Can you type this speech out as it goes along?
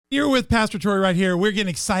You're with Pastor Troy right here. We're getting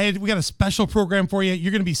excited. We got a special program for you.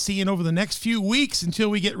 You're going to be seeing over the next few weeks until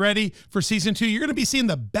we get ready for season 2. You're going to be seeing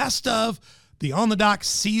the best of the On the Dock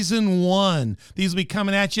season 1. These will be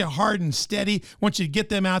coming at you hard and steady. Want you to get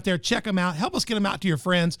them out there, check them out, help us get them out to your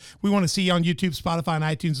friends. We want to see you on YouTube, Spotify, and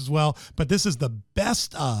iTunes as well. But this is the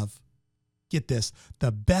best of, get this,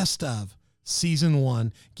 the best of season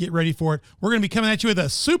 1. Get ready for it. We're going to be coming at you with a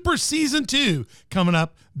super season 2 coming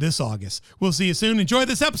up this August. We'll see you soon. Enjoy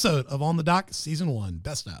this episode of On the Dock season 1,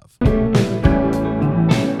 best of.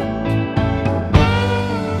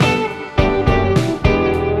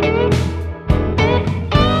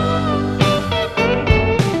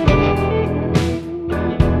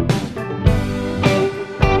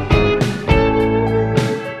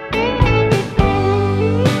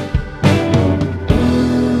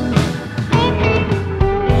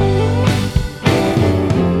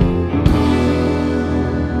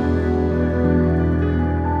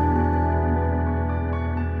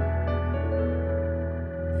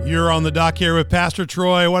 You're on the dock here with Pastor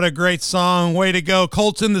Troy. What a great song. Way to go.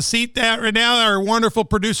 Colt's in the seat right now, our wonderful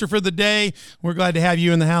producer for the day. We're glad to have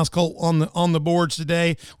you in the house, Colt, on the boards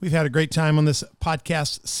today. We've had a great time on this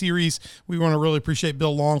podcast series. We want to really appreciate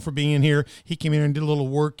Bill Long for being in here. He came in and did a little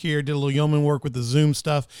work here, did a little yeoman work with the Zoom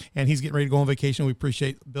stuff, and he's getting ready to go on vacation. We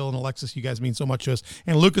appreciate Bill and Alexis. You guys mean so much to us.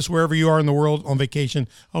 And Lucas, wherever you are in the world on vacation,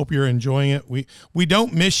 I hope you're enjoying it. We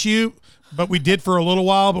don't miss you, but we did for a little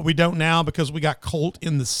while, but we don't now because we got Colt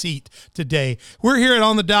in the seat today. We're here at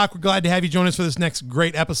On the Dock. We're glad to have you join us for this next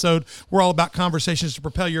great episode. We're all about conversations to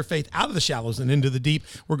propel your faith out of the shallows and into the deep.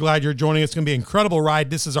 We're glad you're joining us. It's going to be an incredible ride.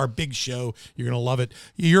 This is our big show. You're going to love it.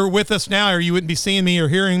 You're with us now, or you wouldn't be seeing me or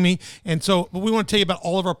hearing me. And so we want to tell you about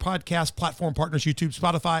all of our podcast platform partners, YouTube,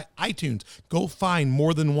 Spotify, iTunes. Go find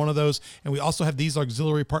more than one of those. And we also have these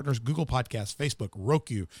auxiliary partners, Google Podcasts, Facebook,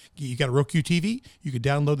 Roku. You got a Roku TV. You can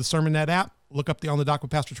download the SermonNet app. Look up the On the Dock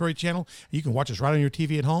with Pastor Troy channel. You can watch us right on your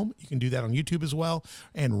TV at home. You can do that on YouTube as well.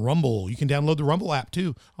 And Rumble. You can download the Rumble app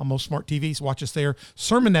too on most smart TVs. Watch us there.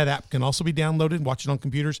 SermonNet app can also be downloaded. Watch it on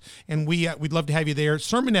computers. And we'd love to have you there.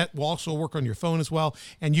 SermonNet will also work on your phone as well.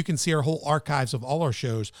 And you can see our whole archives of all our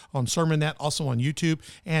shows on SermonNet, also on YouTube.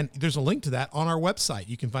 And there's a link to that on our website.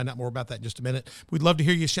 You can find out more about that in just a minute. We'd love to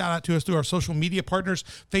hear you shout out to us through our social media partners,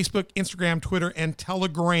 Facebook, Instagram, Twitter, and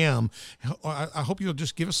Telegram. I hope you'll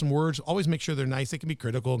just give us some words. Always make sure they're nice. They can be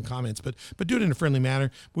critical in comments, but do it in a friendly manner.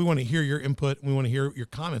 We want to hear your input. We want to hear your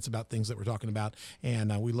comments about things that we're talking about,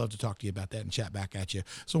 and we love to talk to you about that and chat back at you.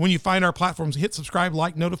 So when you find our platforms, hit subscribe,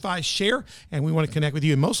 like, notify, share, and we want to connect with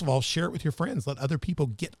you. And most of all, share it with your friends. Let other people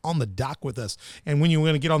get on the dock with us. And when you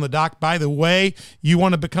want to get on the dock, by the way, you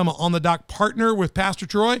want to become an On the Dock partner with Pastor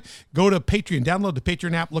Troy, go to Patreon, download the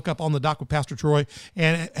Patreon app, look up On the Dock with Pastor Troy,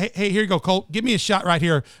 and hey, here you go, Colt. Give me a shot right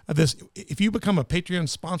here of this. If you become a Patreon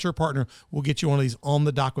sponsor partner, we'll get you one of these On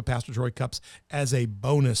the Dock with Pastor Troy cups as a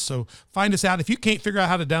bonus. So find us out. If you can't figure out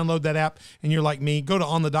how to download that app and you're like me, go to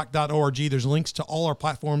onthedock.org. There's links to all our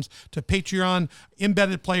platforms, to Patreon,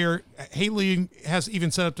 embedded player. Haley has even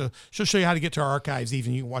set up she'll show you how to get to our archives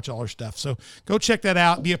even. You can watch all our stuff. So go check that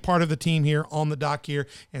out. Be a part of the team here on the dock here.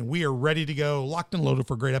 And we are ready to go, locked and loaded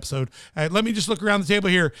for a great episode. Let me just look around the table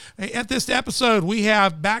here. At this episode, we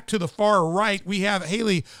have back to the far right, we have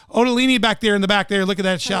Haley Odolini back there in the back there. Look at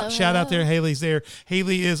that. Shout out there. Haley's there.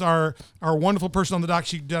 Haley is our wonderful person on the dock.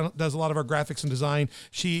 She does a lot of our graphics and design.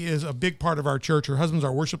 She is a big part of our church. Her husband's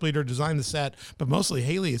our worship leader, designed the set, but mostly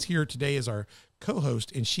Haley is here today as our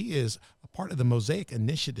co-host, and she is a part of the Mosaic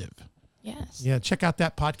Initiative. Yes. Yeah, check out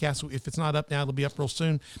that podcast. If it's not up now, it'll be up real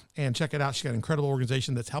soon. And check it out. She's got an incredible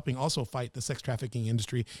organization that's helping also fight the sex trafficking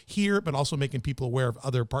industry here, but also making people aware of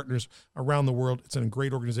other partners around the world. It's a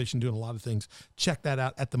great organization doing a lot of things. Check that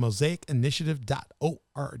out at the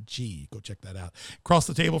mosaicinitiative.org. Go check that out. Across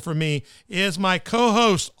the table from me is my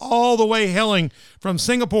co-host, all the way hailing from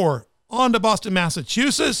Singapore on to Boston,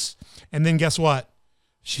 Massachusetts. And then guess what?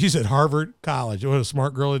 She's at Harvard College. What a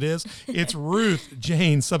smart girl it is. It's Ruth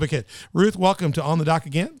Jane Subicat. Ruth, welcome to On the Dock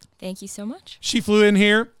again. Thank you so much. She flew in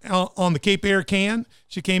here on the Cape Air Can.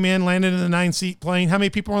 She came in, landed in a 9-seat plane. How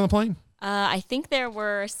many people were on the plane? I think there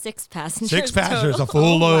were 6 passengers. 6 passengers, total. a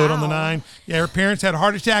full load Wow. on the 9. Yeah, her parents had a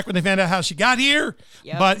heart attack when they found out how she got here.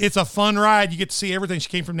 Yep. But it's a fun ride. You get to see everything. She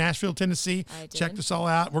came from Nashville, Tennessee. I did. Checked us all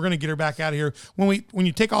out. We're going to get her back out of here. When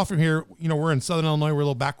you take off from here, we're in Southern Illinois. We're a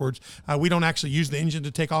little backwards. We don't actually use the engine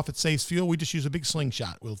to take off. It saves fuel. We just use a big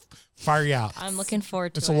slingshot. We'll fire you out. I'm looking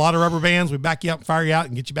forward to it. It's a lot of rubber bands. We back you up, fire you out,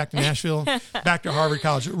 and get you back to Nashville, back to Harvard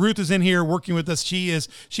College. Ruth is in here working with us.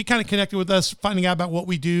 She kind of connected with us, finding out about what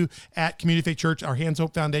we do at at Community Faith Church, our Hands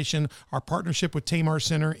Hope Foundation, our partnership with Tamar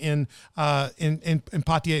Center in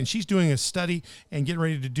Patia, and she's doing a study and getting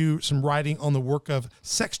ready to do some writing on the work of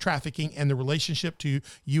sex trafficking and the relationship to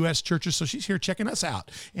U.S. churches. So she's here checking us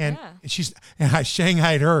out, and I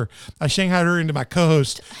shanghaied her. I shanghaied her into my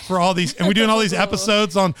co-host for all these, and we're doing all these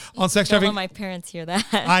episodes on sex trafficking. Don't let my parents hear that.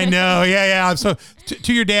 I know, yeah. So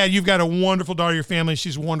to your dad, you've got a wonderful daughter, your family.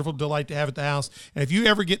 She's a wonderful delight to have at the house. And if you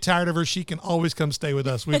ever get tired of her, she can always come stay with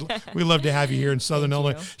us. We love to have you here in Southern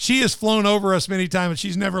Illinois. She has flown over us many times, but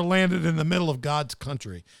she's never landed in the middle of God's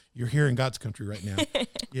country. You're here in God's country right now.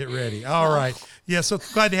 Get ready. All right. Yeah, so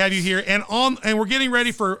glad to have you here. And we're getting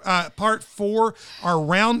ready for part 4, our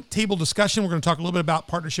round table discussion. We're going to talk a little bit about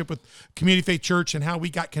partnership with Community Faith Church and how we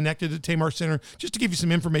got connected to Tamar Center, just to give you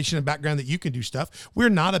some information and background that you can do stuff. We're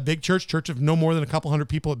not a big church of no more than a couple hundred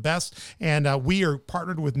people at best. And we are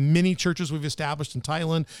partnered with many churches we've established in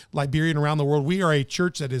Thailand, Liberia, and around the world. We are a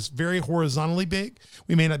church that is very horizontally big.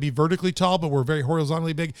 We may not be vertically tall, but we're very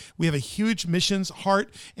horizontally big. We have a huge missions heart,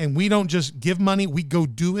 and we don't just give money, we go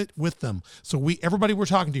do it with them. So everybody we're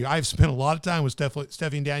talking to, I've spent a lot of time with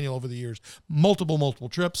Steffi and Daniel over the years, multiple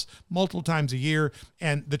trips, multiple times a year.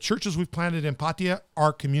 And the churches we've planted in Patia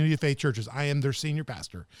are Community Faith churches. I am their senior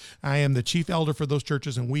pastor. I am the chief elder for those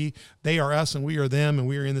churches, and they are us and we are them, and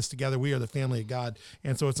we are in this together. We are the family of God.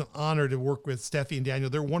 And so it's an honor to work with Steffi and Daniel.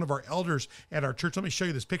 They're one of our elders at our church. Let me show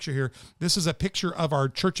you this picture here. This is a picture of our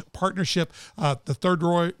church partnership, the Third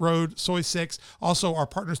Road, Soy 6, also our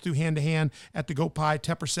partners through Hand to Hand at the Gopai,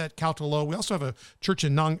 Tepperset, Caltalo. We also have a church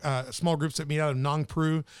in small groups that meet out of Nong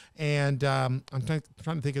Pru, and I'm trying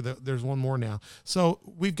to think of there's one more now. So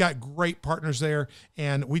we've got great partners there,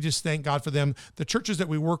 and we just thank God for them. The churches that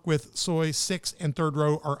we work with, Soy 6 and Third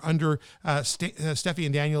Row, are under Steffi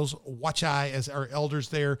and Daniel's Wachai as our elders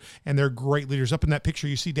there, and they're great leaders. Up in that picture,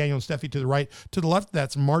 you see Daniel and Steffi to the right. To the left,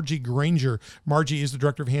 that's Margie Granger. Margie is the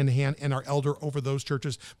director of Hand to Hand and our elder over those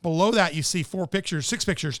churches. Below that, you see 6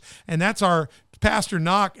 pictures, and that's our pastor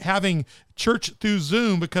Knock having church through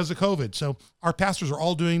Zoom because of COVID. So our pastors are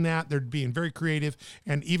all doing that. They're being very creative.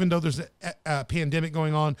 And even though there's a pandemic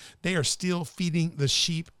going on, they are still feeding the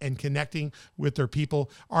sheep and connecting with their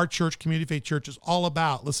people. Our church, Community Faith Church, is all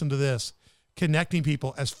about, listen to this, connecting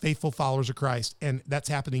people as faithful followers of Christ. And that's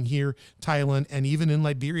happening here, Thailand, and even in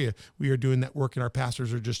Liberia. We are doing that work, and our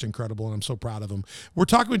pastors are just incredible, and I'm so proud of them. We're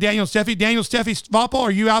talking with Daniel and Steffi. Daniel, Steffi, Svapal,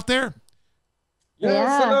 are you out there?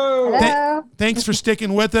 Yes, hello. Thanks for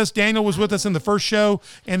sticking with us. Daniel was with us in the first show,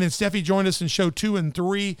 and then Steffi joined us in show 2 and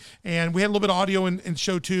 3. And we had a little bit of audio in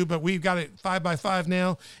show 2, but we've got it 5x5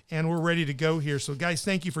 now, and we're ready to go here. So, guys,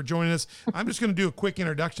 thank you for joining us. I'm just going to do a quick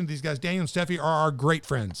introduction to these guys. Daniel and Steffi are our great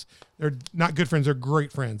friends. They're not good friends. They're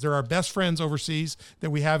great friends. They're our best friends overseas that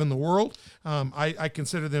we have in the world. I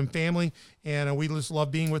consider them family, and we just love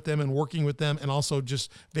being with them and working with them, and also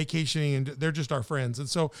just vacationing, and they're just our friends. And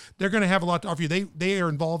so they're going to have a lot to offer you. They are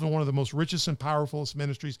involved in one of the most richest and powerful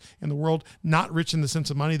ministries in the world. Not rich in the sense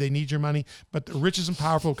of money. They need your money, but the richest and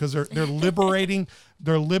powerful because they're liberating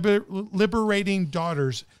liberating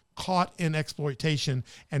daughters caught in exploitation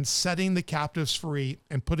and setting the captives free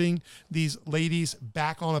and putting these ladies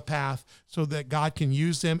back on a path so that God can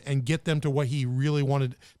use them and get them to what he really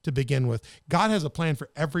wanted to begin with. God has a plan for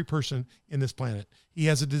every person in this planet. He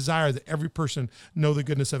has a desire that every person know the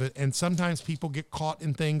goodness of it. And sometimes people get caught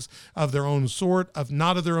in things of their own sort, of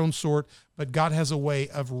not of their own sort, but God has a way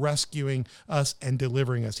of rescuing us and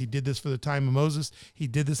delivering us. He did this for the time of Moses. He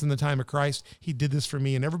did this in the time of Christ. He did this for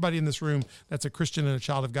me. And everybody in this room that's a Christian and a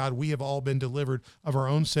child of God, we have all been delivered of our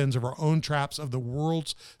own sins, of our own traps, of the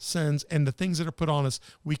world's sins, and the things that are put on us.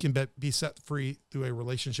 We can be set free through a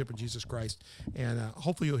relationship with Jesus Christ. And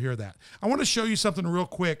hopefully you'll hear that. I want to show you something real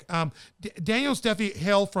quick. Daniel and Steffi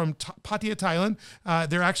hail from Patia, Thailand.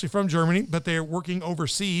 They're actually from Germany, but they're working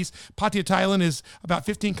overseas. Patia, Thailand is about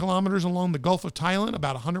 15 kilometers along the Gulf of Thailand,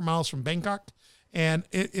 about 100 miles from Bangkok. And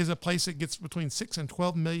it is a place that gets between 6 and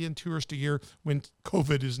 12 million tourists a year when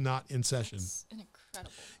COVID is not in session. It's incredible.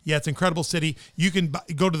 Yeah, it's an incredible city. You can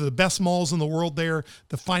go to the best malls in the world there,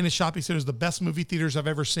 the finest shopping centers, the best movie theaters I've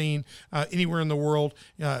ever seen anywhere in the world,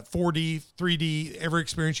 4D, 3D, every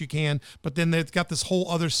experience you can. But then they've got this whole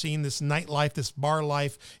other scene, this nightlife, this bar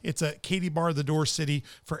life. It's a Katie bar the door city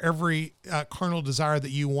for every carnal desire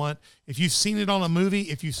that you want. If you've seen it on a movie,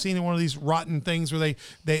 if you've seen it one of these rotten things where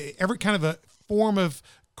they every kind of a form of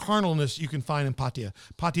carnalness you can find in Patia.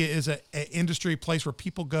 Patia is an industry place where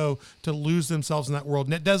people go to lose themselves in that world.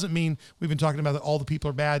 And it doesn't mean we've been talking about that all the people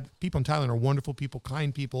are bad. People in Thailand are wonderful people,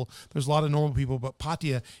 kind people. There's a lot of normal people, but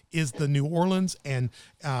Patia is the New Orleans and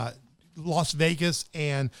Las Vegas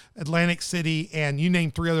and Atlantic City, and you name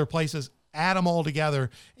 3 other places. add them all together,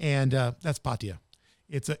 and that's Patia.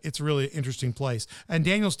 It's a really interesting place. And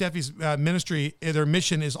Daniel Steffi's ministry, their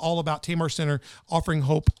mission is all about Tamar Center offering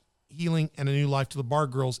hope, healing, and a new life to the bar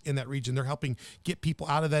girls in that region. They're helping get people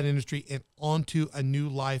out of that industry and onto a new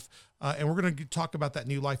life. And we're going to talk about that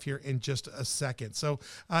new life here in just a second. So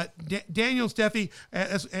Daniel Steffi,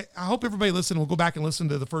 I hope everybody listened. We'll go back and listen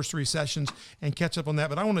to the first 3 sessions and catch up on that.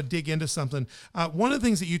 But I want to dig into something. One of the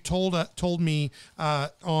things that you told me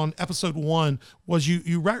on episode 1 was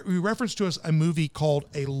you referenced to us a movie called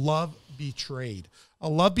A Love Betrayed. A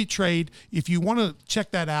Love Betrayed. If you want to check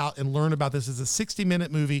that out and learn about this, it's a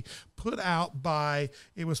 60-minute movie put out by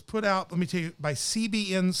CBNCM.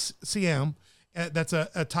 That's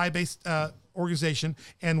a Thai-based organization,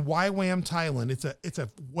 and YWAM Thailand. It's a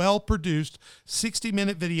well-produced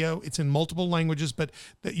 60-minute video. It's in multiple languages, but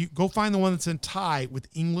that you go find the one that's in Thai with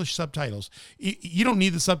English subtitles. You don't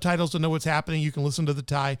need the subtitles to know what's happening. You can listen to the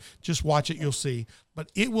Thai. Just watch it. You'll see.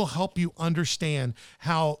 But it will help you understand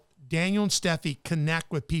how Daniel and Steffi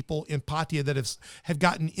connect with people in Patia that have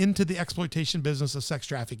gotten into the exploitation business of sex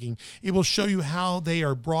trafficking. It will show you how they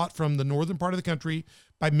are brought from the northern part of the country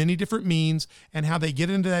by many different means, and how they get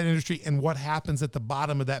into that industry and what happens at the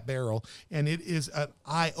bottom of that barrel. And it is an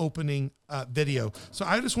eye-opening video. So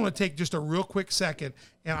I just want to take just a real quick second,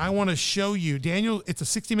 and I want to show you, Daniel, it's a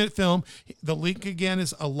 60-minute film. The link again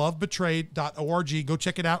is alovebetrayed.org. Go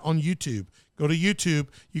check it out on YouTube. Go to YouTube.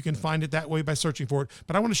 You can find it that way by searching for it.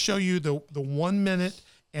 But I want to show you the 1 minute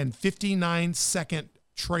and 59 second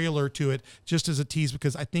trailer to it just as a tease,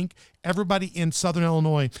 because I think everybody in Southern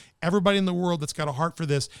Illinois, everybody in the world that's got a heart for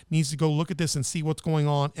this needs to go look at this and see what's going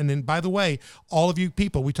on. And then, by the way, all of you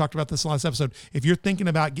people, we talked about this last episode, if you're thinking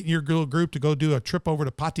about getting your little group to go do a trip over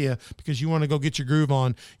to Patia because you want to go get your groove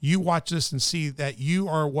on, you watch this and see that you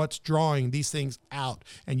are what's drawing these things out,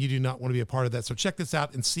 and you do not want to be a part of that. So check this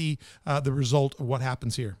out and see the result of what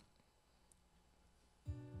happens here.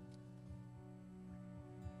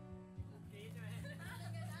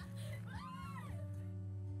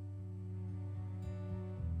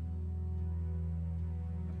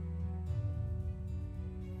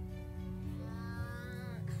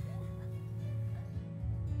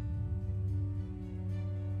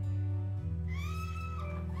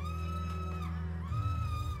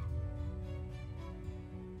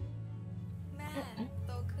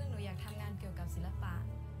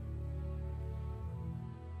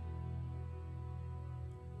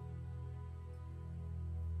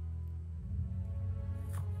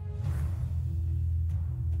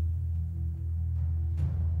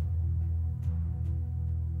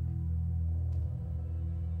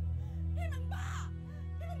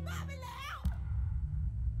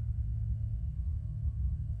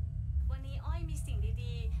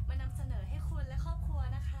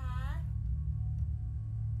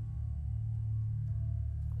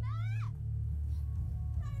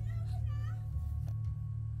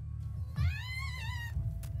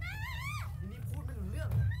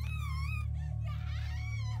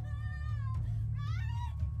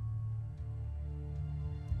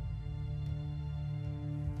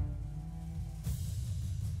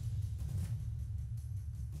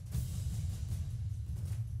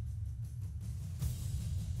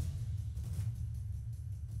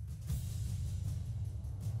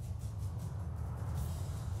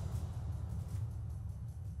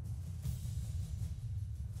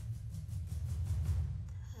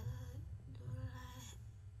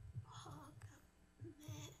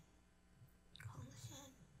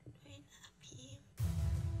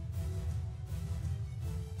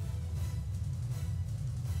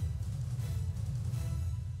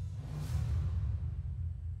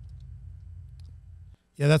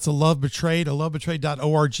 Yeah, that's A Love Betrayed,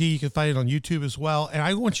 alovebetrayed.org. You can find it on YouTube as well. And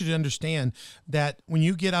I want you to understand that when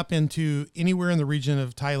you get up into anywhere in the region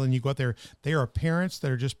of Thailand, you go out there, there are parents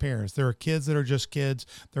that are just parents. There are kids that are just kids.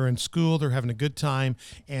 They're in school. They're having a good time.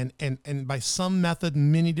 And by some method,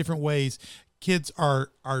 many different ways, kids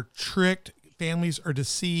are tricked. Families are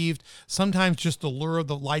deceived. Sometimes just the lure of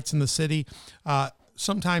the lights in the city.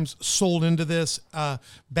 Sometimes sold into this,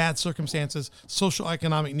 bad circumstances, social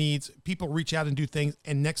economic needs. People reach out and do things,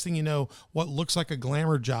 and next thing you know, what looks like a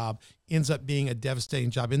glamour job ends up being a devastating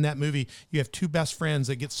job. In that movie, you have 2 best friends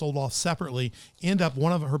that get sold off separately.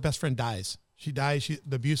 One of her best friend dies. She dies.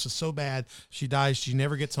 The abuse is so bad. She dies. She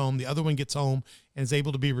never gets home. The other one gets home and is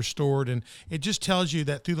able to be restored. And it just tells you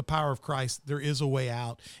that through the power of Christ, there is a way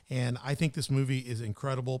out. And I think this movie is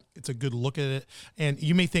incredible. It's a good look at it. And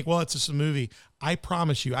you may think, well, it's just a movie. I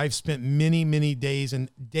promise you, I've spent many, many days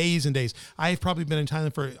and days and days. I've probably been in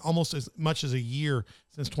Thailand for almost as much as a year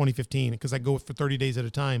since 2015 because I go for 30 days at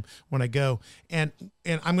a time when I go. And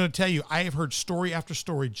I'm going to tell you, I have heard story after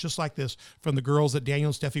story just like this from the girls that Daniel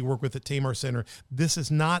and Steffi work with at Tamar Center. This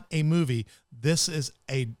is not a movie. This is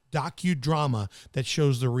a docudrama that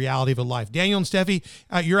shows the reality of a life. Daniel and Steffi,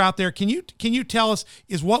 you're out there. Can you tell us,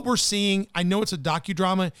 is what we're seeing, I know it's a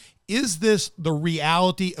docudrama, is this the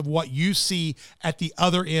reality of what you see at the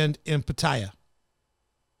other end in Pattaya?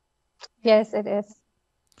 Yes, it is.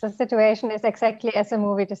 The situation is exactly as the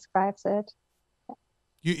movie describes it.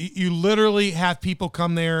 You literally have people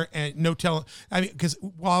come there and no telling. I mean, because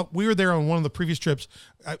while we were there on one of the previous trips,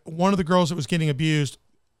 one of the girls that was getting abused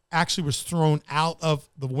actually was thrown out of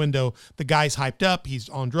the window. The guy's hyped up. He's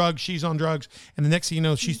on drugs. She's on drugs. And the next thing you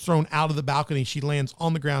know, she's thrown out of the balcony. She lands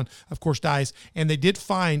on the ground, of course, dies. And they did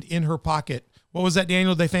find in her pocket, what was that,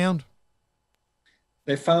 Daniel, they found?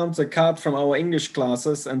 They found the card from our English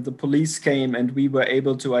classes, and the police came, and we were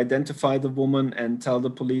able to identify the woman and tell the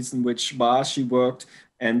police in which bar she worked,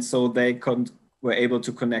 and so they were able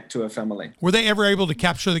to connect to her family. Were they ever able to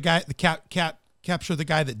capture the guy? Capture the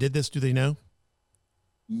guy that did this? Do they know?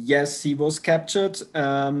 Yes, he was captured,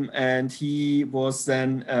 and he was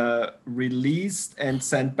then released and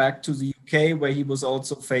sent back to the UK, where he was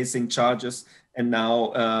also facing charges, and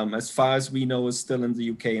now, as far as we know, is still in the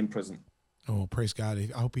UK in prison. Oh, praise God.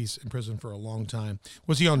 I hope he's in prison for a long time.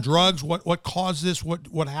 Was he on drugs? What caused this?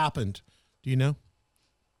 What happened? Do you know?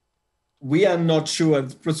 We are not sure.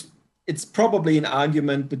 It's probably an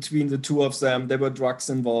argument between the two of them. There were drugs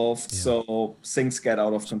involved, so things get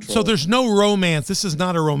out of control. So there's no romance. This is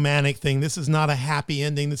not a romantic thing. This is not a happy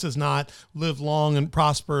ending. This is not live long and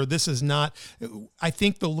prosper. This is not, I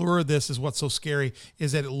think the lure of this is what's so scary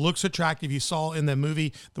is that it looks attractive. You saw in the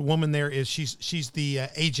movie, the woman there is, she's the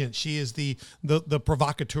agent. She is the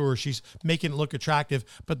provocateur. She's making it look attractive,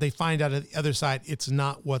 but they find out at the other side, it's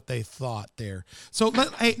not what they thought there. So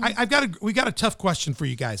hey, we got a tough question for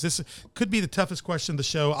you guys. This could be the toughest question of the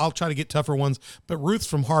show. I'll try to get tougher ones, but Ruth's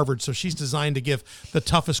from Harvard, so she's designed to give the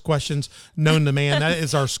toughest questions known to man. That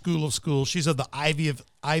is our school of schools. She's of the Ivy of the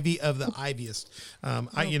Iviest.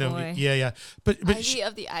 Boy. Yeah. But Ivy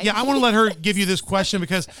of the Ivy. Yeah, I want to let her give you this question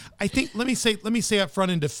because I think let me say up front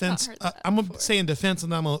in defense. I'm gonna say in defense,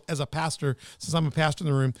 and as a pastor, since I'm a pastor in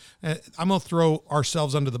the room, I'm gonna throw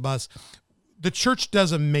ourselves under the bus. The church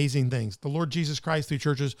does amazing things. The Lord Jesus Christ through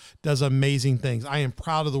churches does amazing things. I am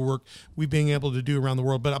proud of the work we've been able to do around the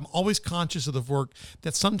world, but I'm always conscious of the work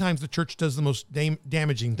that sometimes the church does the most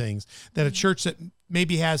damaging things. That a church that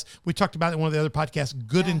maybe has, we talked about it in one of the other podcasts,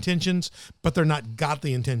 good intentions, but they're not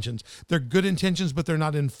godly intentions. They're good intentions, but they're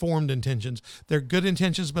not informed intentions. They're good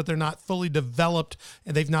intentions, but they're not fully developed,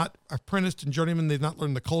 and they've not apprenticed and journeyman. They've not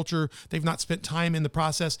learned the culture. They've not spent time in the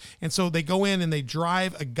process. And so they go in and they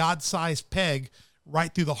drive a God-sized peg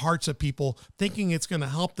right through the hearts of people, thinking it's going to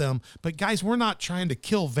help them. But guys, we're not trying to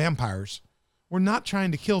kill vampires. We're not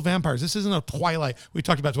trying to kill vampires. This isn't a Twilight. We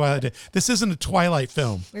talked about Twilight. This isn't a Twilight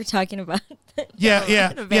film. We're talking about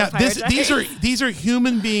yeah. These are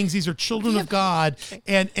human beings. These are children of God.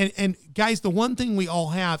 And guys, the one thing we all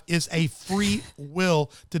have is a free will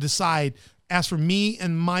to decide. As for me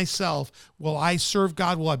and myself, will I serve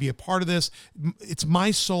God? Will I be a part of this? It's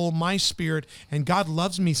my soul, my spirit, and God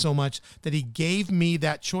loves me so much that he gave me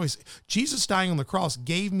that choice. Jesus dying on the cross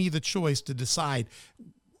gave me the choice to decide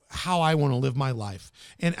how I want to live my life.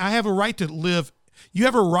 And I have a right to live. You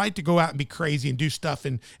have a right to go out and be crazy and do stuff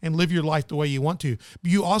and live your life the way you want to.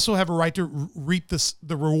 But you also have a right to reap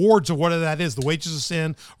the rewards of whatever that is, the wages of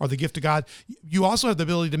sin or the gift of God. You also have the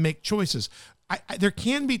ability to make choices. There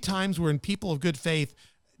can be times when people of good faith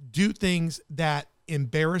do things that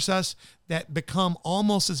embarrass us, that become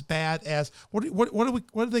almost as bad as, what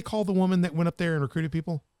do they call the woman that went up there and recruited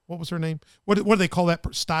people? What was her name? What do they call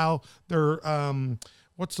that style? They're,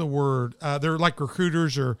 what's the word? They're like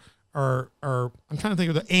recruiters or I'm trying to think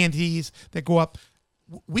of the aunties that go up.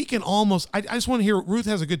 We can almost, I just want to hear, Ruth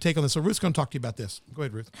has a good take on this. So Ruth's going to talk to you about this. Go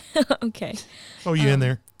ahead, Ruth. Okay. Throw you in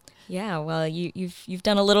there. Yeah, well, you've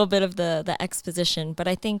done a little bit of the exposition, but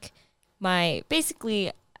I think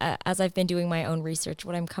as I've been doing my own research,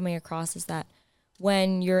 what I'm coming across is that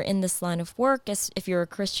when you're in this line of work, if you're a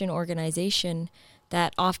Christian organization,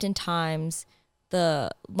 that oftentimes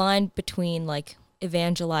the line between like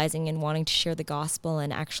evangelizing and wanting to share the gospel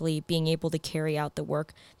and actually being able to carry out the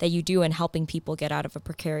work that you do and helping people get out of a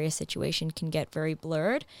precarious situation can get very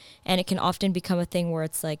blurred. And it can often become a thing where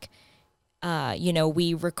it's like,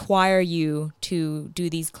 we require you to do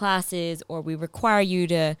these classes, or we require you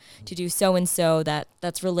to do so-and-so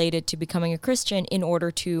that's related to becoming a Christian in order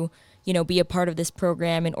to be a part of this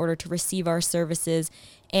program in order to receive our services.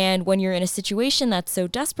 And when you're in a situation that's so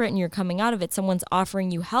desperate and you're coming out of it, someone's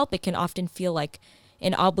offering you help, it can often feel like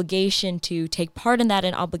an obligation to take part in that,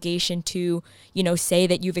 an obligation to, say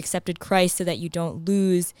that you've accepted Christ so that you don't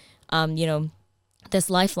lose, this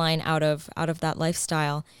lifeline out of that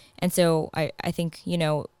lifestyle. And so I think,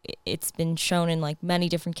 it's been shown in like many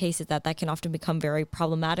different cases that can often become very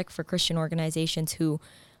problematic for Christian organizations who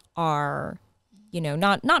are,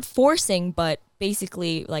 not forcing, but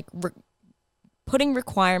basically like putting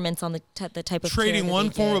requirements on the type of trading care one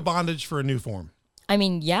that they form give. of bondage for a new form. I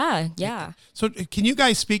mean, yeah. So can you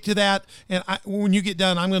guys speak to that? And when you get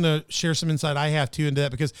done, I'm going to share some insight I have too into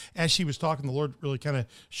that, because as she was talking, the Lord really kind of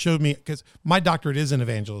showed me, because my doctorate is in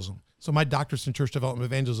evangelism. So my doctorate's in church development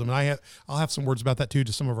evangelism. And I'll have some words about that too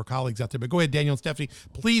to some of our colleagues out there. But go ahead, Daniel and Stephanie,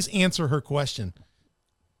 please answer her question.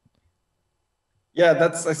 Yeah,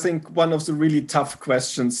 that's, I think, one of the really tough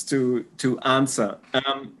questions to answer.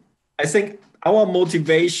 I think our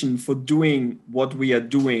motivation for doing what we are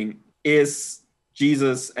doing is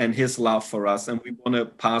Jesus and his love for us, and we want to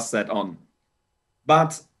pass that on.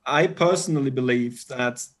 But I personally believe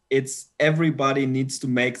that everybody needs to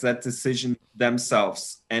make that decision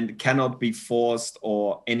themselves and cannot be forced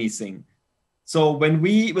or anything. So when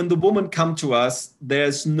the women come to us,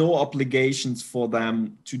 there's no obligations for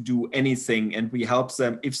them to do anything, and we help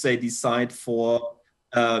them if they decide for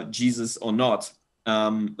Jesus or not.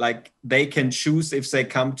 Like they can choose if they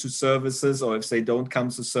come to services or if they don't come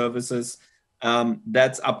to services.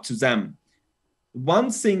 That's up to them.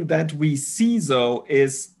 One thing that we see, though,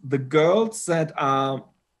 is the girls that are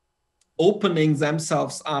opening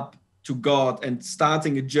themselves up to God and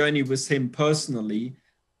starting a journey with him personally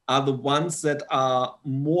are the ones that are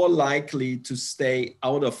more likely to stay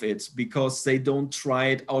out of it because they don't try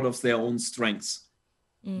it out of their own strengths.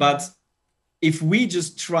 But if we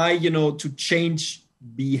just try, to change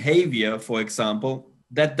behavior, for example,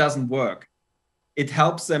 that doesn't work. It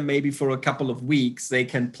helps them maybe for a couple of weeks, they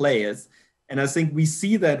can play it. And I think we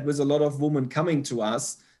see that with a lot of women coming to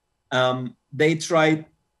us. They try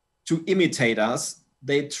to imitate us.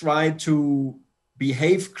 They try to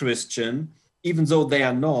behave Christian, even though they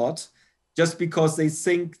are not, just because they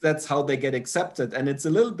think that's how they get accepted. And it's a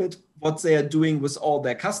little bit what they are doing with all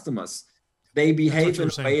their customers. They behave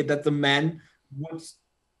in a way that the men would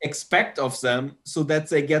expect of them so that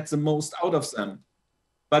they get the most out of them.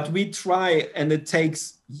 But we try, and it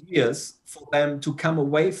takes years for them to come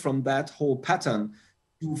away from that whole pattern,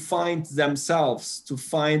 to find themselves, to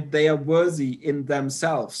find they are worthy in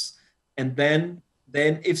themselves. And then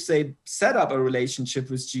if they set up a relationship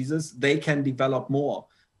with Jesus, they can develop more.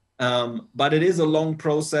 But it is a long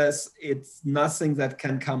process. It's nothing that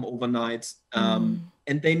can come overnight. And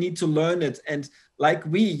they need to learn it. And like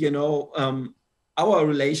our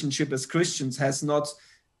relationship as Christians has not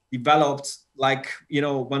developed like,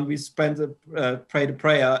 when we prayed a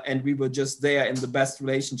prayer and we were just there in the best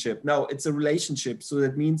relationship. No, it's a relationship. So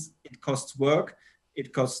that means it costs work,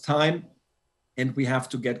 it costs time, and we have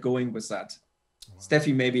to get going with that. Wow.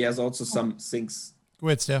 Steffi maybe has also some things. Go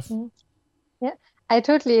ahead, Steph. Yeah, I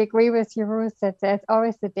totally agree with you, Ruth, that there's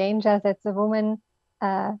always the danger that the woman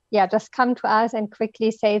just come to us and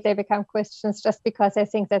quickly say they become Christians just because they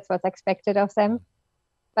think that's what's expected of them.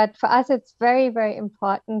 But for us, it's very, very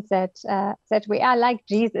important that we are like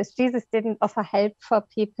Jesus. Jesus didn't offer help for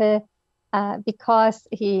people because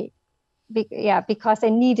because they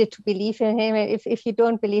needed to believe in him. If you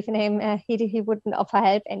don't believe in him, he wouldn't offer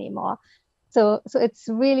help anymore. So it's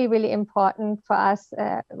really, really important for us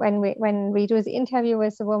when we do the interview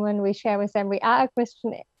with the woman, we share with them we are a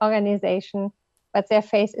Christian organization, but their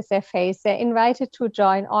faith is their faith. They're invited to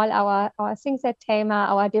join all our things at Tamar,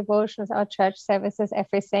 our devotions, our church services,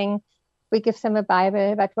 everything. We give them a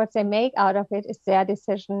Bible, but what they make out of it is their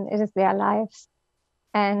decision. It is their lives.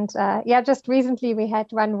 And just recently we had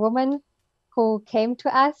one woman who came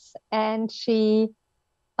to us, and she,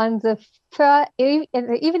 in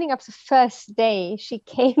the evening of the first day, she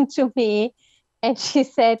came to me and she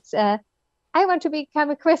said, I want to become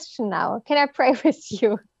a Christian now. Can I pray with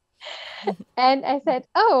you? And I said,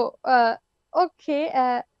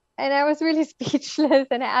 okay. And I was really speechless.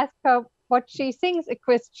 And I asked her what she thinks a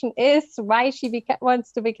Christian is, why she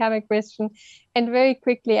wants to become a Christian. And very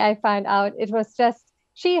quickly I found out it was just,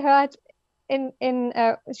 she heard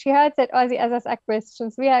that all the others are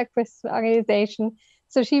Christians. We are a Christian organization.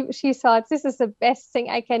 So she thought, this is the best thing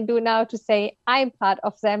I can do now to say I'm part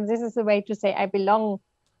of them. This is the way to say I belong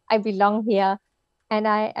here. And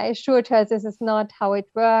I assured her this is not how it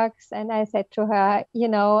works. And I said to her,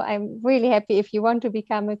 I'm really happy if you want to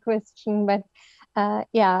become a Christian, but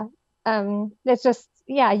let's just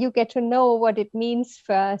you get to know what it means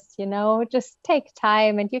first, just take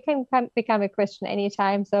time, and you can become a Christian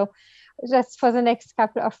anytime. So just for the next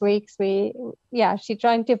couple of weeks, she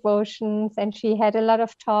joined devotions, and she had a lot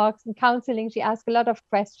of talks and counseling. She asked a lot of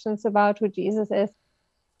questions about who Jesus is.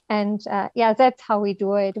 And that's how we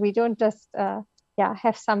do it. We don't just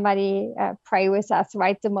have somebody pray with us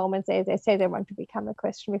right the moment they say they want to become a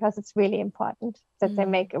Christian, because it's really important that they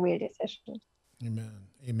make a real decision.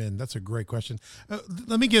 Amen. That's a great question.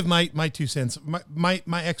 Let me give my 2 cents, my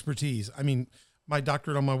expertise. I mean, my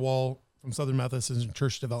doctorate on my wall from Southern Methodist is in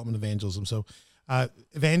church development evangelism. So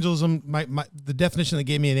evangelism, the definition they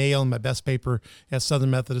gave me in AL in my best paper at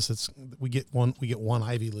Southern Methodist, we get one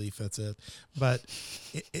Ivy leaf. That's it. But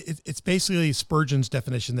it's basically Spurgeon's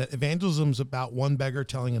definition that evangelism is about one beggar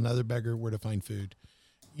telling another beggar where to find food.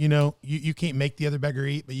 You can't make the other beggar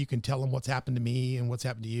eat, but you can tell them what's happened to me and what's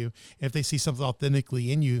happened to you. And if they see something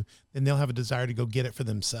authentically in you, then they'll have a desire to go get it for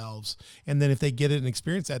themselves. And then if they get it and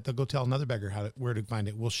experience that, they'll go tell another beggar where to find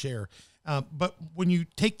it. We'll share. But when you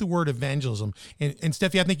take the word evangelism, and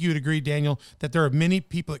Steffi, I think you would agree, Daniel, that there are many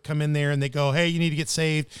people that come in there and they go, hey, you need to get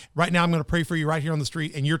saved. Right now, I'm going to pray for you right here on the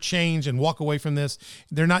street, and you're changed, and walk away from this.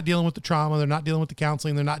 They're not dealing with the trauma. They're not dealing with the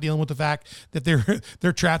counseling. They're not dealing with the fact that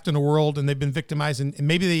they're trapped in a world and they've been victimized. And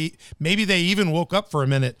maybe they even woke up for a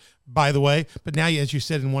minute, by the way, but now, as you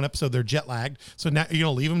said in one episode, they're jet lagged. So now you're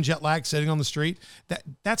going to leave them jet lagged sitting on the street.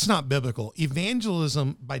 That's not biblical.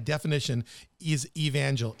 Evangelism, by definition, is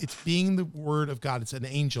evangel. It's being the word of God. It's an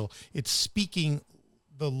angel. It's speaking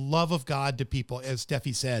the love of God to people. As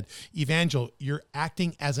Steffi said, evangel, you're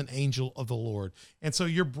acting as an angel of the Lord. And so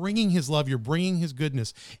you're bringing his love, you're bringing his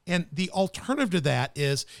goodness. And the alternative to that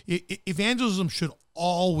is evangelism should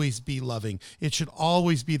always be loving. It should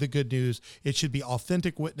always be the good news. It should be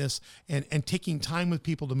authentic witness and taking time with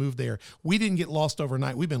people to move there. We didn't get lost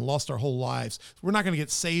overnight. We've been lost our whole lives. We're not going to get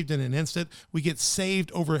saved in an instant. We get saved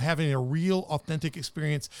over having a real authentic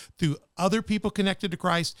experience through other people connected to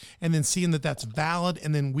Christ, and then seeing that that's valid,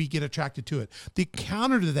 and then we get attracted to it. The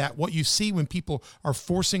counter to that, what you see when people are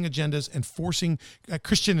forcing agendas and forcing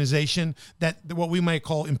Christianization, that what we might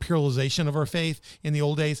call imperialization of our faith in the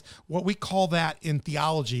old days, what we call that in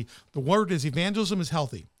theology, the word is evangelism is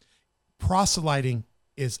healthy. Proselyting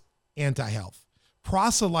is anti-health.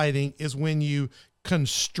 Proselyting is when you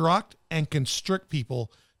construct and constrict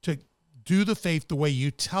people to do the faith the way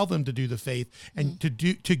you tell them to do the faith, and to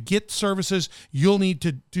get services, you'll need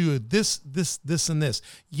to do this, and this.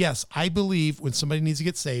 Yes, I believe when somebody needs to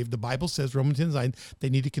get saved, the Bible says, Romans 10:9, they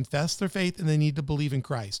need to confess their faith and they need to believe in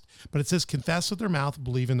Christ. But it says confess with their mouth,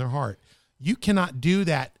 believe in their heart. You cannot do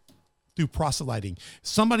that through proselyting.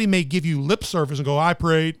 Somebody may give you lip service and go, I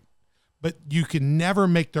prayed, but you can never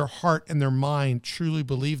make their heart and their mind truly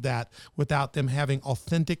believe that without them having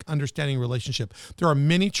authentic understanding relationship. There are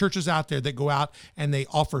many churches out there that go out and they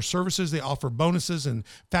offer services, they offer bonuses and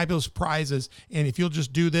fabulous prizes. And if you'll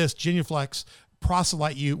just do this, genuflex,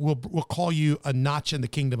 proselyte you, we'll call you a notch in the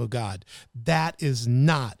kingdom of God. That is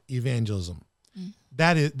not evangelism.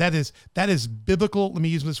 That is biblical. Let me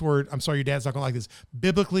use this word. I'm sorry, your dad's not gonna like this.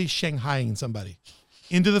 Biblically shanghaiing somebody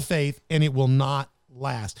into the faith, and it will not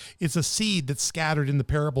last. It's a seed that's scattered in the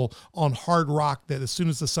parable on hard rock that as soon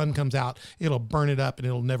as the sun comes out, it'll burn it up and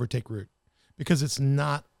it'll never take root because it's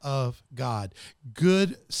not of God.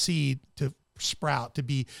 Good seed to sprout,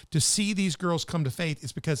 to see these girls come to faith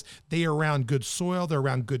is because they are around good soil, they're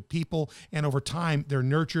around good people, and over time they're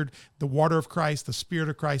nurtured. The water of Christ, the Spirit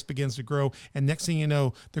of Christ begins to grow, and next thing you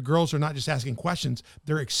know, the girls are not just asking questions,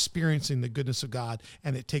 they're experiencing the goodness of God,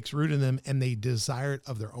 and it takes root in them, and they desire it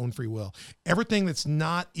of their own free will. Everything that's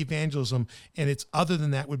not evangelism and it's other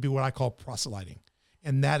than that would be what I call proselyting,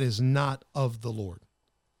 and that is not of the Lord.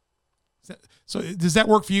 So does that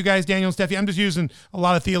work for you guys, Daniel and Steffi? I'm just using a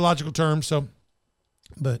lot of theological terms.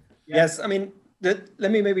 But yes, I mean, let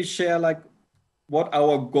me maybe share like what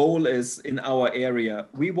our goal is in our area.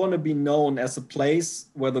 We want to be known as a place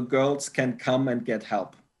where the girls can come and get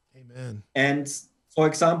help. Amen. And for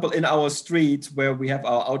example, in our street where we have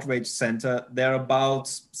our outreach center, there are about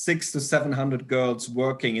 600 to 700 girls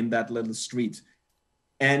working in that little street.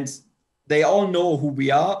 And they all know who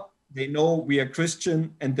we are. They know we are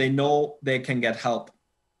Christian, and they know they can get help.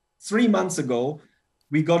 3 months ago,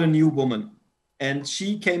 we got a new woman, and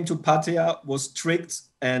she came to Pattaya, was tricked,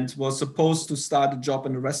 and was supposed to start a job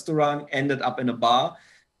in a restaurant, ended up in a bar.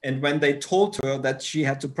 And when they told her that she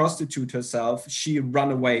had to prostitute herself, she ran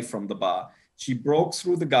away from the bar. She broke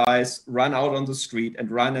through the guys, ran out on the street, and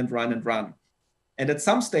ran and ran and ran. And at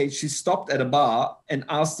some stage, she stopped at a bar and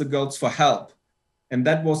asked the girls for help. And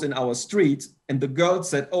that was in our street. And the girl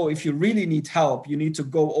said, oh, if you really need help, you need to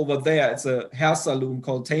go over there. It's a hair salon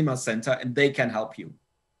called Tamar Center, and they can help you.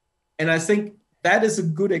 And I think that is a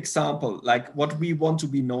good example, like what we want to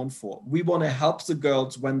be known for. We want to help the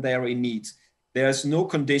girls when they're in need. There's no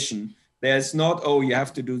condition. There's not, oh, you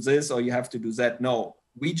have to do this or you have to do that. No,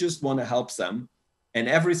 we just want to help them. And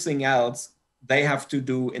everything else they have to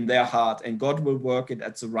do in their heart, and God will work it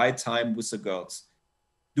at the right time with the girls.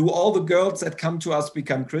 Do all the girls that come to us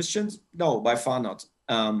become Christians? No, by far not.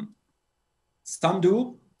 Some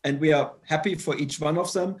do, and we are happy for each one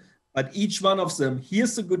of them. But each one of them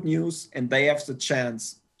hears the good news, and they have the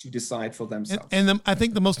chance to decide for themselves. I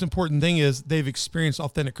think the most important thing is they've experienced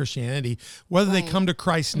authentic Christianity. Whether they come to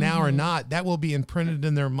Christ now or not, that will be imprinted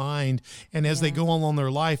in their mind. And as they go along their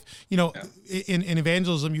life, in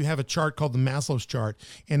evangelism, you have a chart called the Maslow's chart.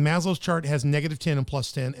 And Maslow's chart has -10 and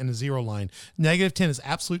 +10 and a 0 line. -10 is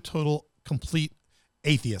absolute, total, complete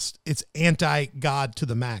atheist. It's anti-God to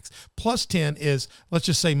the max. +10 is, let's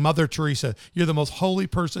just say, Mother Teresa. You're the most holy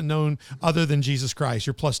person known other than Jesus Christ.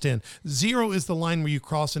 You're +10. 0 is the line where you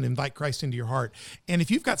cross and invite Christ into your heart. And if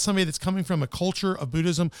you've got somebody that's coming from a culture of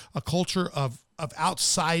Buddhism, a culture of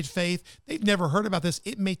outside faith, they've never heard about this.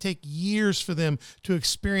 It may take years for them to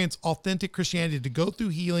experience authentic Christianity, to go through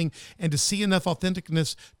healing and to see enough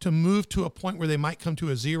authenticness to move to a point where they might come to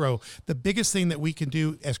a 0. The biggest thing that we can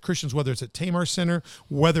do as Christians, whether it's at Tamar Center,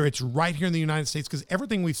 whether it's right here in the United States, because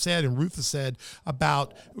everything we've said and Ruth has said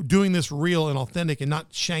about doing this real and authentic and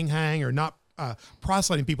not shanghaiing or not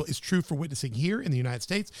proselyting people is true for witnessing here in the United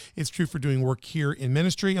States. It's true for doing work here in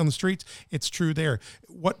ministry on the streets. It's true there.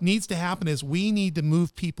 What needs to happen is we need to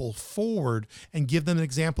move people forward and give them an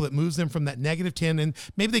example that moves them from that -10, and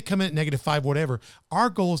maybe they come in at -5, whatever.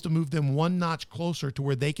 Our goal is to move them one notch closer to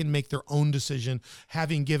where they can make their own decision,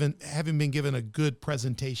 having been given a good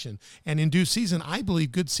presentation. And in due season, I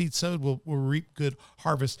believe good seed sowed will reap good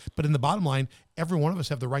harvest. But in the bottom line, every one of us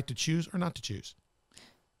have the right to choose or not to choose.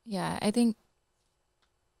 Yeah, I think,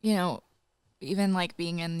 even like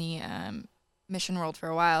being in the mission world for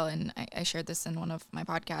a while, and I shared this in one of my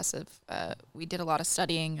podcasts we did a lot of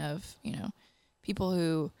studying of, people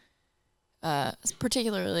who,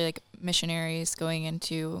 particularly like missionaries going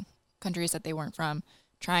into countries that they weren't from,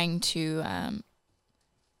 trying to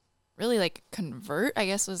really like convert, I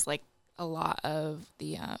guess was like a lot of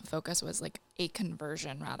the focus was like a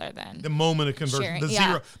conversion rather than the moment of conversion,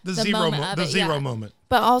 sharing. the zero moment.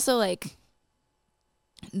 But also like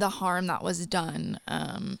the harm that was done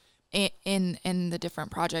in the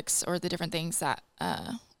different projects or the different things that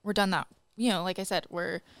were done that, like I said,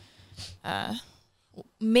 were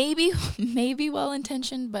maybe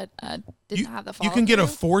well-intentioned, but didn't have the follow-through. You can get a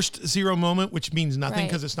forced 0 moment, which means nothing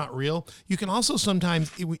because it's not real. You can also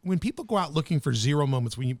sometimes, when people go out looking for 0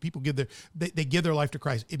 moments, when people give they give their life to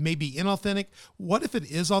Christ, it may be inauthentic. What if it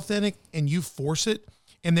is authentic and you force it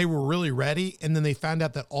and they were really ready, and then they found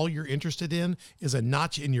out that all you're interested in is a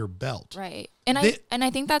notch in your belt? Right. And I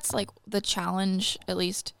think that's like the challenge, at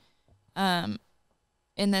least in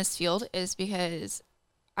this field, is because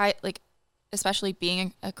I like, especially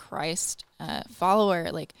being a Christ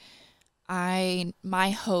follower, like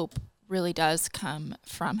my hope really does come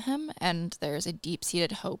from him, and there's a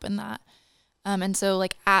deep-seated hope in that. And so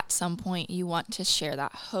like at some point you want to share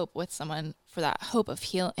that hope with someone for that hope of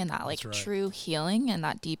heal and that like true healing and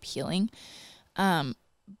that deep healing.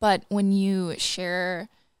 But when you share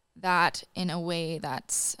that in a way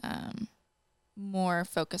that's more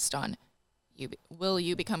focused on will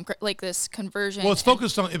you become like this conversion? Well,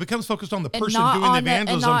 it becomes focused on the person doing the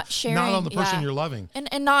evangelism, not on the person you're loving,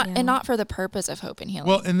 and not for the purpose of hope and healing.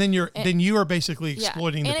 Well, and then you are basically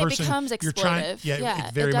exploiting the person. And it becomes exploitive. You're trying,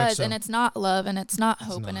 it very does, much so. And it's not love, and it's not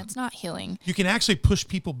hope, and it's not healing. You can actually push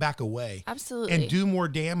people back away, absolutely, and do more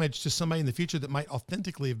damage to somebody in the future that might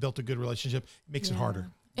authentically have built a good relationship. It makes it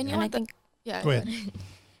harder. And I think, go ahead.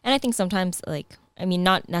 And I think sometimes, like, I mean,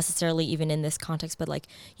 not necessarily even in this context, but like,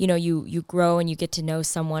 you grow and you get to know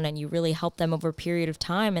someone and you really help them over a period of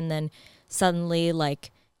time. And then suddenly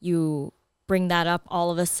like you bring that up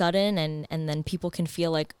all of a sudden and then people can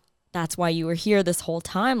feel like that's why you were here this whole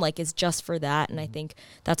time. Like it's just for that. And I think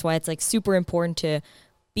that's why it's like super important to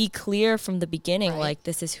be clear from the beginning. Like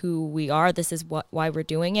this is who we are. This is why we're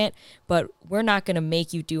doing it, but we're not going to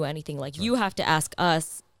make you do anything. Like you have to ask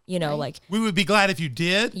us. Like we would be glad if you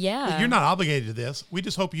did. Yeah. You're not obligated to this. We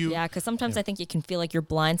just hope you. Yeah, because sometimes I think you can feel like you're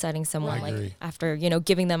blindsiding someone, I agree. after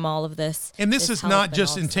giving them all of this. And this is not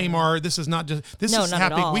just in Tamar. This is not just. This is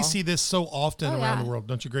happening. We see this so often around the world.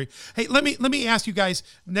 Don't you agree? Hey, let me ask you guys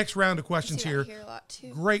next round of questions here. Hear a lot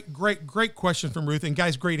too. Great question from Ruth, and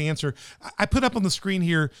guys, great answer. I put up on the screen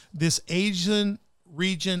here this Asian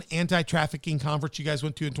region anti-trafficking conference you guys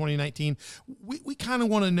went to in 2019. We kind of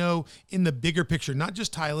want to know in the bigger picture, not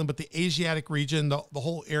just Thailand, but the Asiatic region, the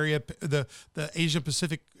whole area, the Asia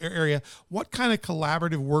Pacific area. What kind of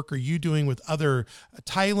collaborative work are you doing with other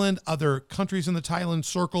Thailand, other countries in the Thailand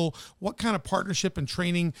circle? What kind of partnership and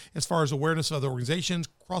training as far as awareness of other organizations,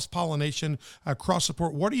 cross-pollination,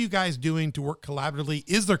 cross-support? What are you guys doing to work collaboratively?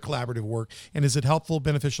 Is there collaborative work, and is it helpful,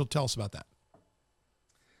 beneficial? Tell us about that.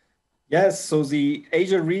 Yes, so the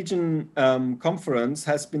Asia Region Conference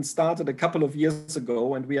has been started a couple of years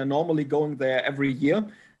ago, and we are normally going there every year.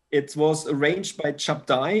 It was arranged by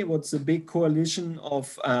CHAPDAI, what's a big coalition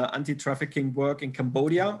of anti-trafficking work in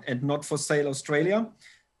Cambodia and Not for Sale Australia.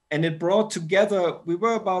 And it brought together, we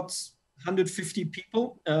were about 150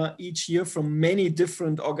 people each year from many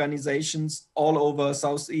different organizations all over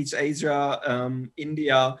Southeast Asia,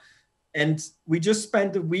 India. And we just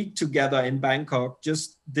spent a week together in Bangkok,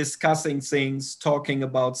 just discussing things, talking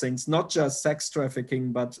about things, not just sex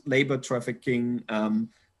trafficking, but labor trafficking,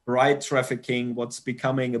 bride trafficking, what's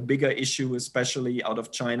becoming a bigger issue, especially out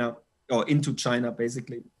of China or into China,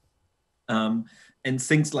 basically, and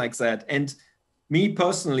things like that. And me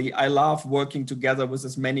personally, I love working together with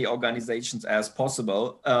as many organizations as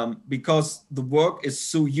possible because the work is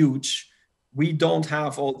so huge. We don't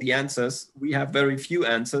have all the answers. We have very few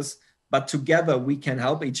answers. But together we can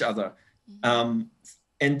help each other. And,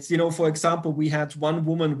 you know, for example, we had one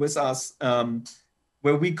woman with us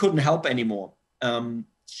where we couldn't help anymore.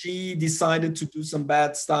 She decided to do some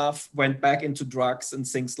bad stuff, went back into drugs and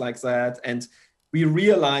things like that. And we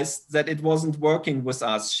realized that it wasn't working with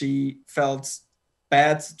us. She felt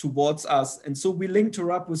bad towards us. And so we linked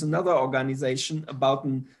her up with another organization about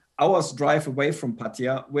an hour's drive away from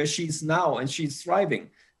Pattaya, where she's now, and she's thriving.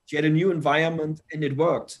 She had a new environment and it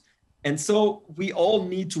worked. And so we all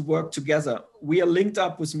need to work together. We are linked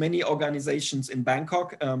up with many organizations in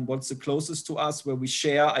Bangkok, what's the closest to us, where we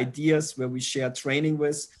share ideas, where we share training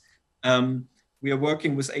with. We are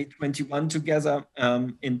working with A21 together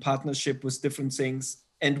in partnership with different things.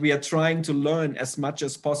 And we are trying to learn as much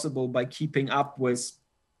as possible by keeping up with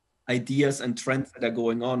ideas and trends that are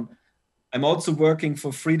going on. I'm also working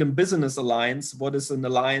for Freedom Business Alliance, what is an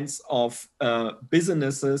alliance of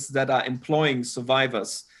businesses that are employing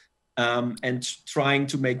survivors. And trying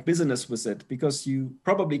to make business with it, because you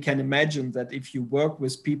probably can imagine that if you work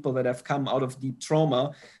with people that have come out of deep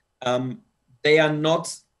trauma, they are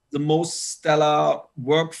not the most stellar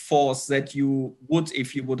workforce that you would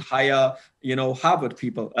if you would hire, you know, Harvard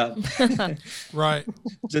people. Right.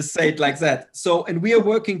 Just say it like that. So, and we are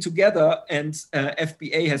working together, and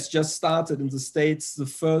FBA has just started in the States the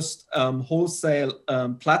first wholesale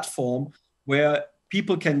platform where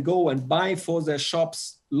people can go and buy for their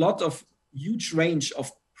shops lot of huge range of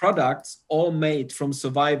products, all made from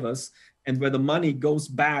survivors, and where the money goes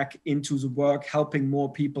back into the work, helping more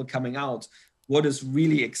people coming out. What is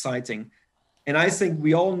really exciting. And I think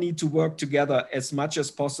we all need to work together as much as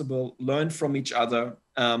possible, learn from each other.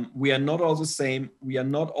 We are not all the same. We are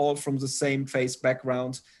not all from the same faith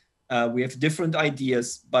background. We have different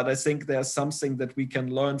ideas, but I think there's something that we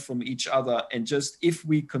can learn from each other. And just if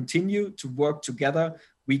we continue to work together,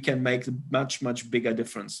 we can make a much, much bigger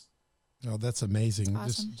difference. Oh, that's amazing.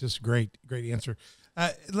 Awesome. Just great answer.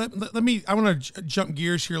 I want to jump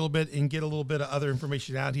gears here a little bit and get a little bit of other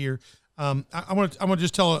information out here. I want to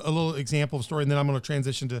just tell a little example of a story, and then I'm going to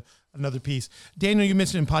transition to another piece. Daniel, you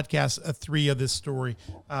mentioned in podcast 3 of this story.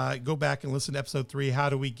 Go back and listen to episode 3. How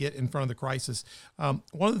do we get in front of the crisis?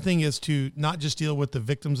 One of the things is to not just deal with the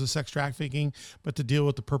victims of sex trafficking, but to deal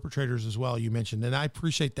with the perpetrators as well. You mentioned, and I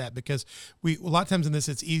appreciate that, because a lot of times in this,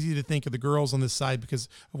 it's easy to think of the girls on this side because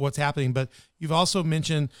of what's happening. But you've also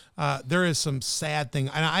mentioned there is some sad thing,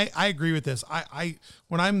 and I agree with this. I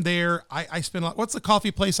when I'm there, I spend a lot. What's the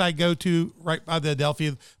coffee place I go to right by the Adelphi?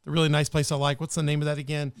 The really nice place I like. What's the name of that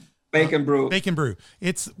again? Bacon Brew. Bacon Brew.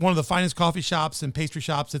 It's one of the finest coffee shops and pastry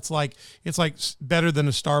shops. It's like better than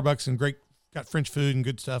a Starbucks, and great, got French food and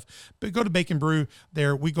good stuff. But go to Bacon Brew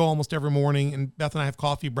there. We go almost every morning, and Beth and I have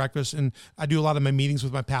coffee, breakfast, and I do a lot of my meetings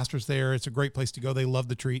with my pastors there. It's a great place to go. They love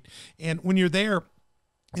the treat. And when you're there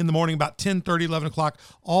in the morning, about 10:30, 11 o'clock,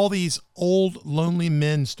 all these old, lonely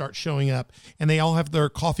men start showing up, and they all have their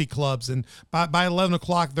coffee clubs. And by 11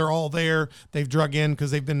 o'clock, they're all there. They've drug in because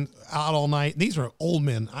they've been out all night. And these are old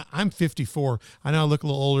men. I'm 54. I know I look a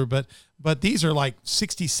little older, but these are like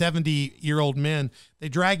 60, 70-year-old men. They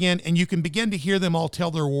drag in, and you can begin to hear them all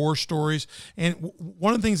tell their war stories. And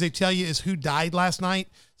one of the things they tell you is who died last night.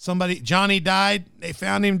 Johnny died. They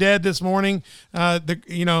found him dead this morning.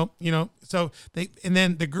 So and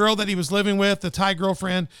then the girl that he was living with, the Thai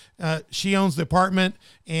girlfriend, she owns the apartment,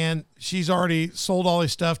 and she's already sold all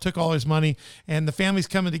his stuff, took all his money, and the family's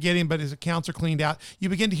coming to get him, but his accounts are cleaned out. You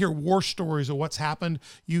begin to hear war stories of what's happened.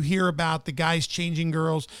 You hear about the guys changing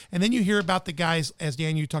girls, and then you hear about the guys, as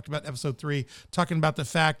Dan, you talked about episode 3, talking about the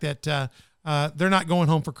fact that they're not going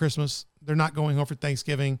home for Christmas. They're not going home for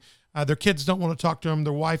Thanksgiving. Their kids don't want to talk to them.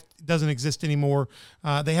 Their wife doesn't exist anymore.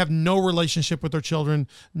 They have no relationship with their children,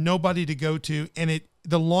 nobody to go to. And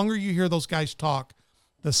the longer you hear those guys talk,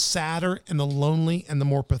 the sadder and the lonely and the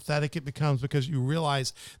more pathetic it becomes, because you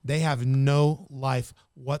realize they have no life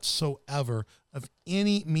whatsoever of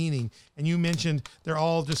any meaning. And you mentioned they're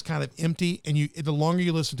all just kind of empty. And the longer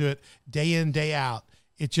you listen to it, day in, day out,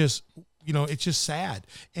 it's just sad.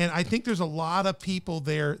 And I think there's a lot of people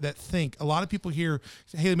there that think, a lot of people here,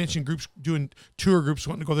 Haley mentioned groups doing tour groups,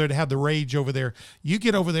 wanting to go there to have the rage over there. You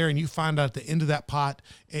get over there and you find out at the end of that pot,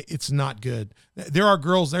 it's not good. There are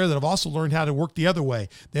girls there that have also learned how to work the other way.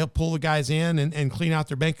 They'll pull the guys in and clean out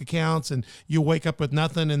their bank accounts, and you'll wake up with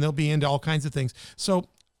nothing, and they'll be into all kinds of things. So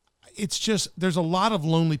it's just, there's a lot of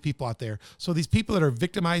lonely people out there. So these people that are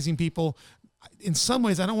victimizing people, in some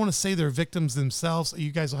ways, I don't want to say they're victims themselves.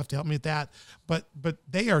 You guys will have to help me with that. But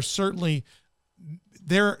they're certainly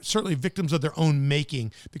victims of their own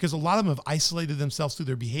making, because a lot of them have isolated themselves through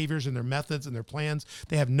their behaviors and their methods and their plans.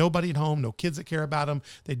 They have nobody at home, no kids that care about them.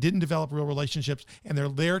 They didn't develop real relationships, and they're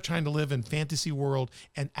there trying to live in fantasy world.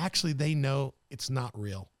 And actually, they know it's not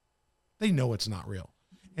real. They know it's not real.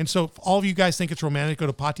 And so if all of you guys think it's romantic, go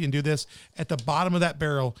to Pati and do this. At the bottom of that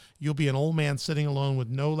barrel, you'll be an old man sitting alone with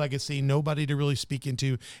no legacy, nobody to really speak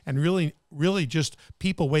into, and really, really just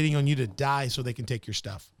people waiting on you to die so they can take your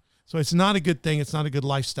stuff. So it's not a good thing. It's not a good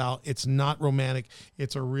lifestyle. It's not romantic.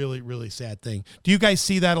 It's a really, really sad thing. Do you guys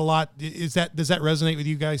see that a lot? Does that resonate with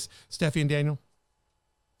you guys, Steffi and Daniel?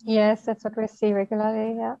 Yes, that's what we see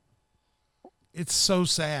regularly. Yeah. It's so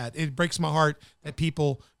sad. It breaks my heart that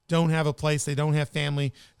people don't have a place. They don't have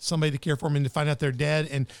family, somebody to care for them, and to find out they're dead.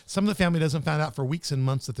 And some of the family doesn't find out for weeks and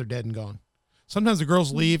months that they're dead and gone. Sometimes the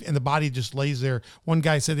girls leave and the body just lays there. One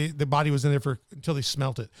guy said the body was in there until they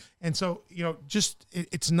smelt it. And so,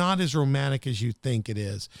 it's not as romantic as you think it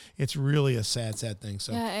is. It's really a sad, sad thing.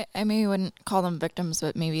 So yeah, I maybe wouldn't call them victims,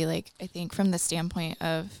 but maybe I think from the standpoint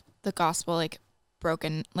of the gospel,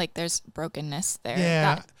 there's brokenness there.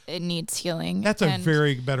 Yeah. That it needs healing. That's a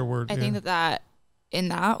very better word. I think that in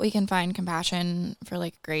that we can find compassion for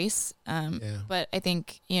grace. But I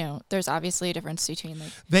think, there's obviously a difference between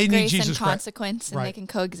they need grace Jesus and consequence, Christ. And Right. they can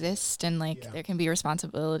coexist, and there can be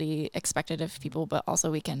responsibility expected of people, but also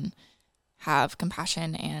we can have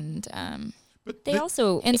compassion and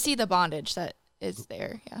and see the bondage that is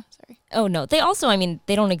there. Yeah. Sorry. Oh no. They also,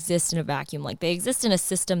 they don't exist in a vacuum. They exist in a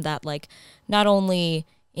system that not only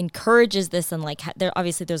encourages this and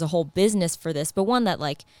there's a whole business for this, but one that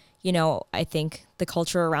I think the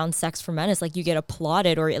culture around sex for men is you get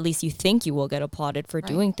applauded, or at least you think you will get applauded for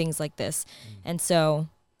doing things like this. And so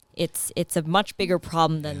it's a much bigger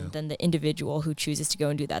problem than the individual who chooses to go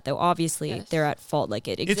and do that, though obviously they're at fault.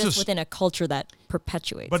 It exists within a culture that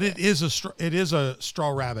perpetuates but it. It is a straw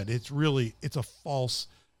rabbit. It's a false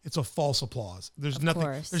applause. There's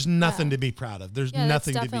nothing to be proud of. There's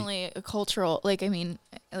nothing to be. It's definitely a cultural,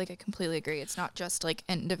 I completely agree. It's not just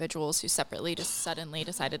individuals who separately just suddenly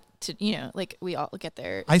decided to, we all get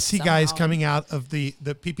there. I see guys coming out of the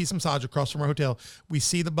PP Massage across from our hotel. We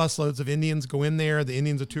see the busloads of Indians go in there. The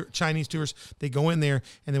Indians are Chinese tourists. They go in there,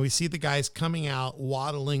 and then we see the guys coming out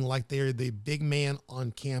waddling like they're the big man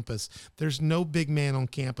on campus. There's no big man on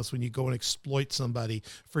campus when you go and exploit somebody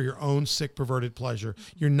for your own sick, perverted pleasure.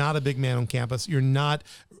 You're not a big man on campus. You're not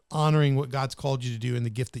honoring what God's called you to do and the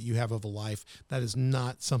gift that you have of a life. That is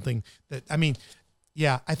not something that,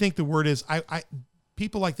 I think the word is,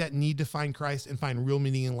 people like that need to find Christ and find real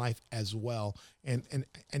meaning in life as well. And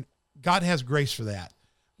God has grace for that.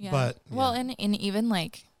 Yeah. But and even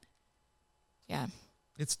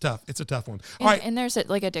it's tough. It's a tough one. And, All right. And there's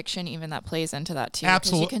addiction even that plays into that too.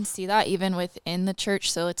 Absolutely. Because you can see that even within the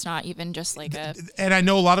church. So it's not even just and I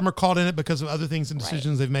know a lot of them are caught in it because of other things and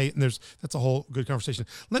decisions they've made. And that's a whole good conversation.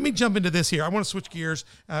 Let me jump into this here. I want to switch gears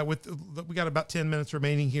we got about 10 minutes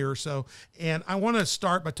remaining here or so. And I want to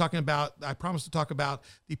start by talking about, I promised to talk about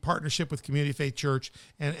the partnership with Community Faith Church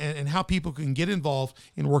and how people can get involved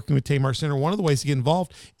in working with Tamar Center. One of the ways to get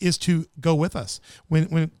involved is to go with us. When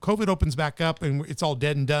COVID opens back up and it's all dead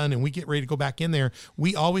said and done and we get ready to go back in there,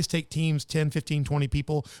 we always take teams 10, 15, 20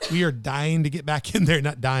 people. We are dying to get back in there,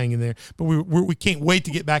 not dying in there, but we can't wait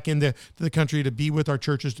to get back into the country to be with our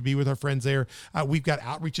churches, to be with our friends there. We've got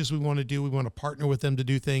outreaches we want to do. We want to partner with them to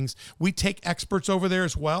do things. We take experts over there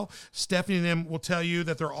as well. Stephanie and them will tell you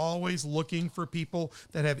that they're always looking for people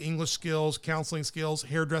that have English skills, counseling skills,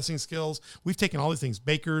 hairdressing skills. We've taken all these things,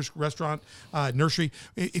 bakers, restaurant, nursery.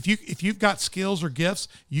 If you've got skills or gifts,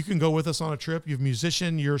 you can go with us on a trip. You're a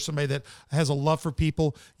musician, you're somebody that has a love for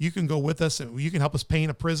people, you can go with us and you can help us paint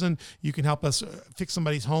a prison. You can help us fix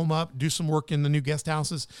somebody's home up, do some work in the new guest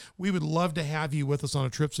houses. We would love to have you with us on a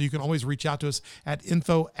trip. So you can always reach out to us at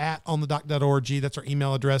info@onthedock.org. That's our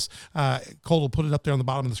email address. Cole will put it up there on the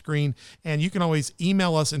bottom of the screen. And you can always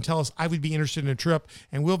email us and tell us, I would be interested in a trip,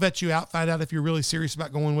 and we'll vet you out, find out if you're really serious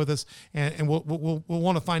about going with us. And we'll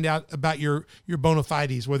want to find out about your bona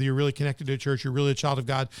fides, whether you're really connected to a church, you're really a child of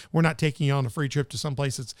God. We're not taking you on a free trip to some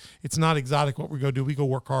place. It's not exotic what we go do. We go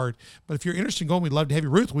work hard. But if you're interested in going, we'd love to have you.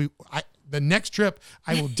 Ruth, the next trip,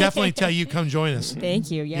 I will definitely tell you, come join us.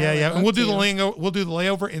 Thank you. Yeah. And we'll do the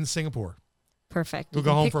layover in Singapore. Perfect. We'll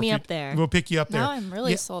go home pick for me up there. We'll pick you up there. Now I'm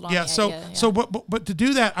really sold on the so, idea. Yeah. So, but to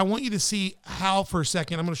do that, I want you to see how, for a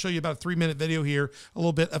second, I'm going to show you about a 3-minute video here, a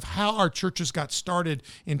little bit of how our churches got started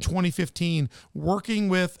in 2015, working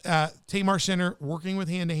with Tamar Center, working with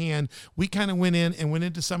Hand to Hand. We kind of went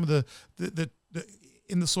into some of the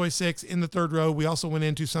in the Soy 6, in the third row. We also went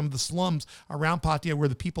into some of the slums around Pattaya where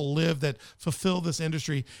the people live that fulfill this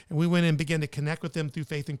industry. And we went in and began to connect with them through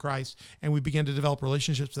faith in Christ. And we began to develop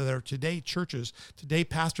relationships that are today churches, today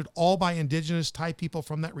pastored all by indigenous Thai people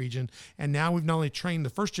from that region. And now we've not only trained the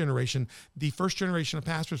first generation of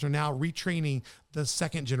pastors are now retraining the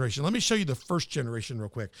second generation. Let me show you the first generation real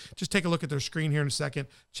quick. Just take a look at their screen here in a second.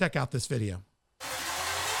 Check out this video.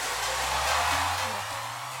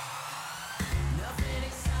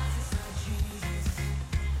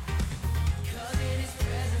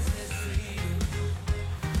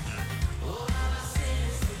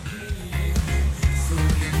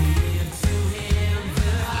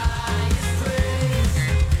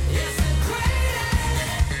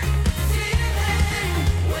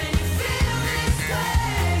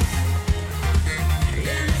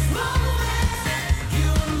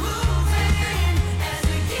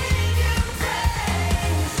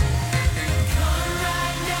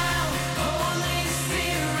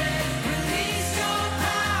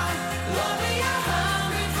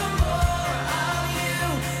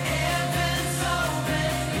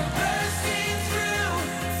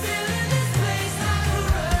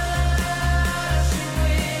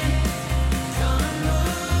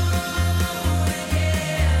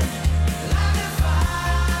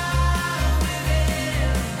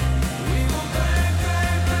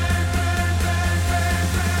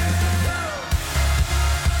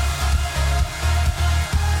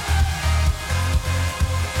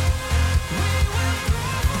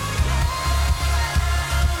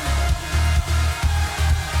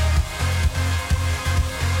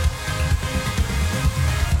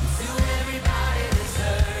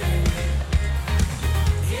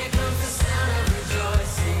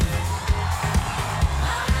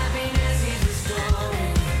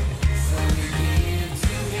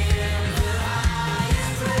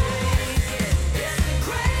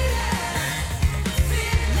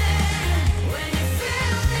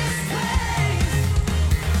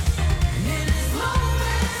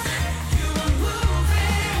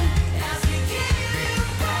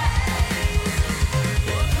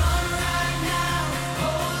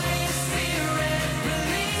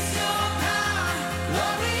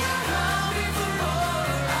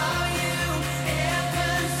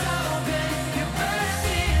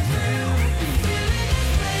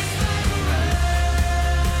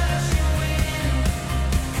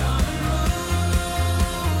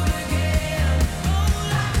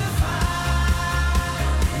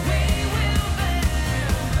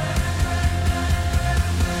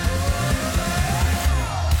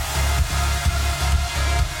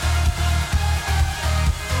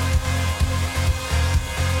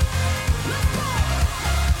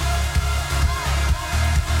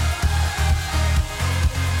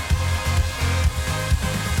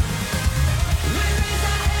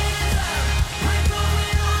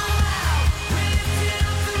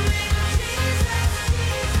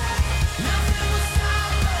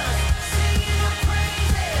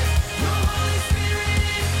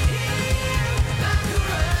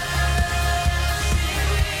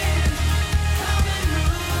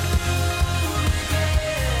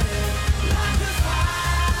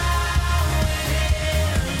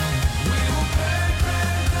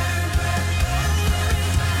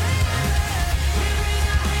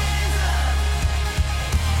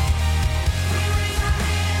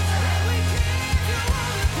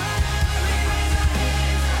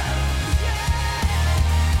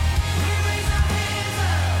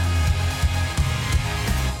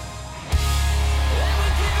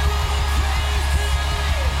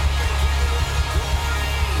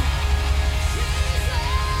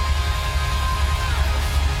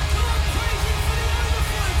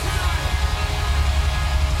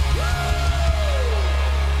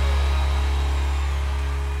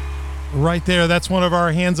 Right there. That's one of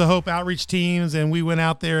our Hands of Hope outreach teams, and we went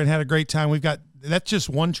out there and had a great time. That's just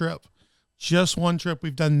one trip. Just one trip.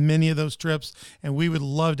 We've done many of those trips, and we would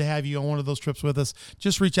love to have you on one of those trips with us.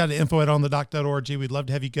 Just reach out to info@onthedock.org. We'd love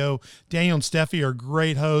to have you go. Daniel and Steffi are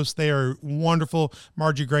great hosts. They are wonderful.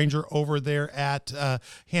 Margie Granger over there at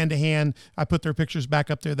Hand to Hand. I put their pictures back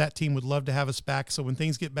up there. That team would love to have us back. So when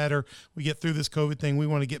things get better, we get through this COVID thing, we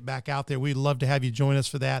want to get back out there. We'd love to have you join us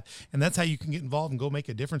for that. And that's how you can get involved and go make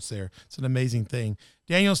a difference there. It's an amazing thing.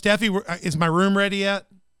 Daniel and Steffi, is my room ready yet?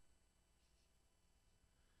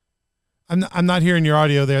 I'm not hearing your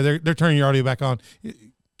audio there. They're turning your audio back on.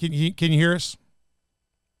 Can you hear us?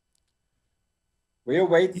 We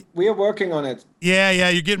are working on it. Yeah.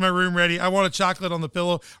 You're getting my room ready. I want a chocolate on the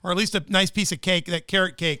pillow, or at least a nice piece of cake. That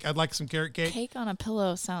carrot cake. I'd like some carrot cake. Cake on a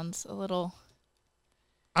pillow sounds a little.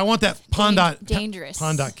 I want that dangerous.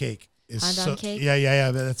 Fondant cake. Fondant cake?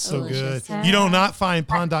 Yeah. That's so Delicious. good. You do not find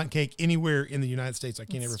fondant cake anywhere in the United States. I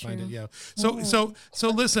can't ever find it. Yeah. So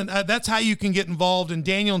listen, that's how you can get involved. And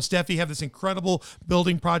Daniel and Steffi have this incredible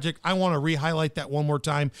building project. I want to re-highlight that one more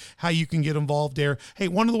time, how you can get involved there. Hey,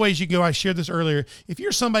 one of the ways you can go, I shared this earlier. If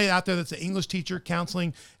you're somebody out there that's an English teacher,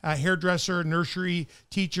 counseling, hairdresser, nursery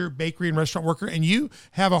teacher, bakery and restaurant worker, and you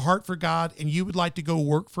have a heart for God and you would like to go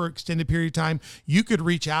work for an extended period of time, you could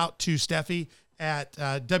reach out to Steffi at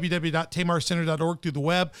www.tamarcenter.org through the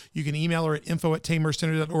web. You can email her at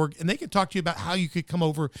info@tamarcenter.org, and they can talk to you about how you could come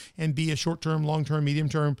over and be a short-term, long-term,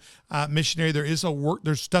 medium-term missionary. There's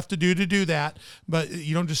stuff to do that, but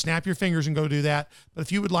you don't just snap your fingers and go do that. But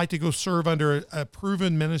if you would like to go serve under a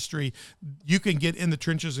proven ministry, you can get in the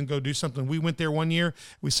trenches and go do something. We went there one year.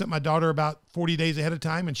 We sent my daughter about 40 days ahead of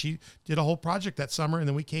time, and she did a whole project that summer, and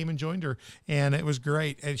then we came and joined her, and it was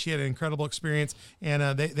great. And she had an incredible experience,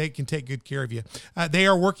 and they can take good care of you. They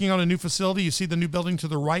are working on a new facility. You see the new building to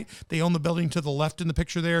the right. They own the building to the left in the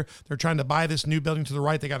picture there. They're trying to buy this new building to the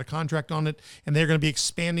right. They got a contract on it, and they're going to be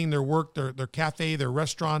expanding their work, their cafe, their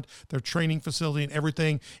restaurant, their training facility, and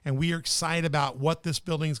everything. And we are excited about what this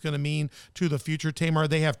building is going to mean to the future. Tamar,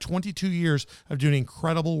 they have 22 years of doing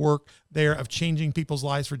incredible work there, of changing people's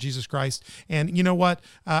lives for Jesus Christ. And you know what?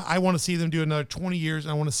 I want to see them do another 20 years.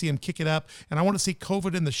 And I want to see them kick it up. And I want to see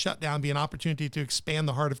COVID and the shutdown be an opportunity to expand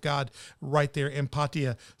the heart of God right there in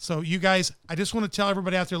Patia. So you guys, I just want to tell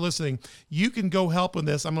everybody out there listening, you can go help with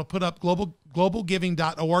this. I'm going to put up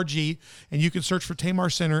globalgiving.org, and you can search for Tamar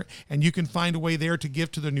Center, and you can find a way there to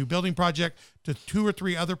give to their new building project, to 2 or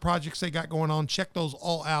 3 other projects they got going on. Check those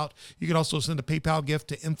all out. You can also send a PayPal gift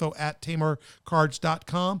to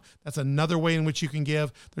info@tamarcards.com. That's another way in which you can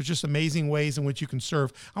give. There's just amazing ways in which you can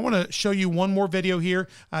serve. I want to show you one more video here.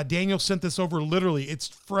 Daniel sent this over literally. It's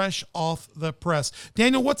fresh off the press.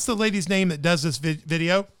 Daniel, what's the lady's name that does this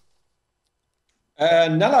video?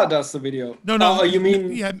 Nella does the video. No. Oh, you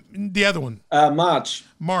mean the other one? Marge.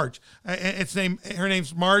 Her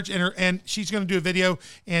name's Marge, and she's going to do a video,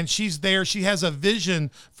 and she's there. She has a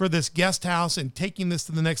vision for this guest house and taking this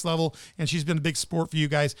to the next level, and she's been a big support for you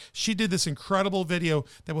guys. She did this incredible video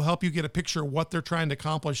that will help you get a picture of what they're trying to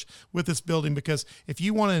accomplish with this building, because if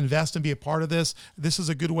you want to invest and be a part of this, this is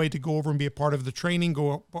a good way to go over and be a part of the training,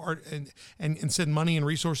 go part and send money and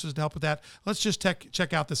resources to help with that. Let's just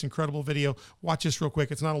check out this incredible video. Watch this real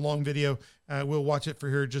quick. It's not a long video. We'll watch it for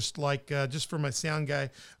here, just for my sound guy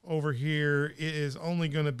over here. It is only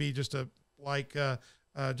going to be just a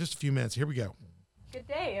few minutes. Here we go. Good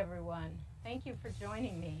day, everyone. Thank you for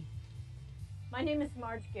joining me. My name is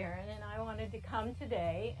Marge Guerin, and I wanted to come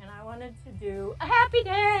today, and I wanted to do a happy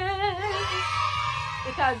dance,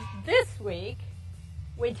 because this week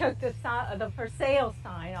we took the for sale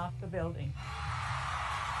sign off the building.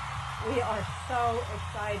 We are so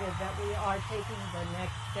excited that we are taking the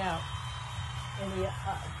next step in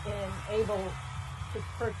able to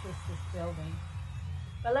purchase this building.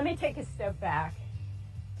 But let me take a step back,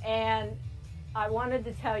 and I wanted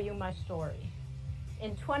to tell you my story.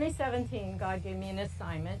 In 2017, God gave me an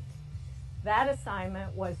assignment. That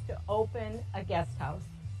assignment was to open a guest house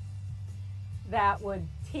that would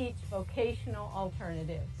teach vocational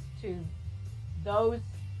alternatives to those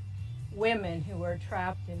women who were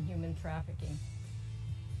trapped in human trafficking.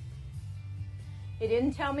 He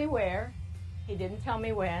didn't tell me where, he didn't tell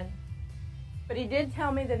me when, but he did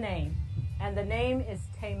tell me the name, and the name is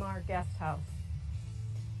Tamar Guest House.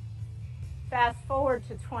 Fast forward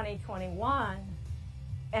to 2021,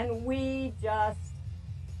 and we just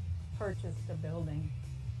purchased the building.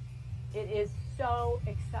 It is so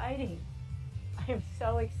exciting. I am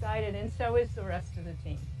so excited, and so is the rest of the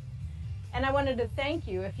team. And I wanted to thank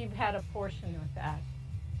you if you've had a portion with that.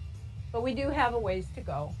 But we do have a ways to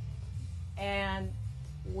go. And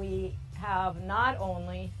we have not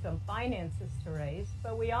only some finances to raise,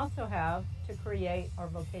 but we also have to create our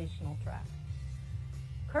vocational track.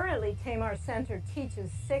 Currently, Tamar Center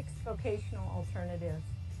teaches 6 vocational alternatives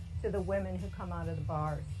to the women who come out of the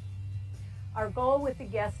bars. Our goal with the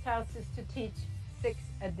guest house is to teach 6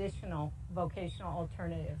 additional vocational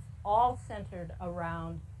alternatives, all centered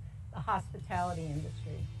around the hospitality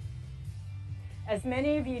industry. As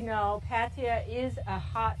many of you know, Pattaya is a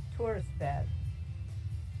hot tourist bed,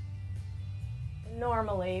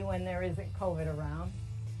 normally when there isn't COVID around.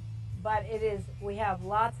 But we have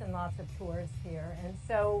lots and lots of tourists here. And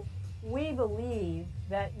so we believe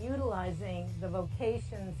that utilizing the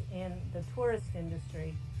vocations in the tourist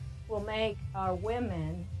industry will make our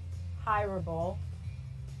women hireable.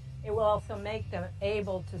 It will also make them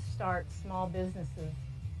able to start small businesses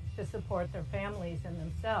to support their families and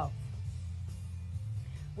themselves.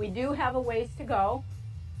 We do have a ways to go.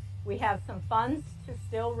 We have some funds to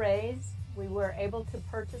still raise. We were able to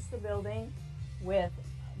purchase the building with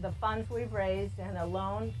the funds we've raised and a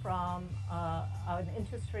loan from an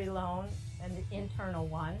interest-free loan, an internal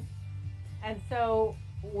one. And so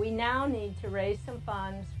we now need to raise some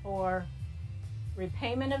funds for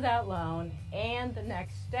repayment of that loan and the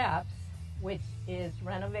next steps, which is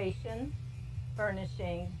renovation,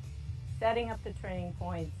 furnishing, setting up the training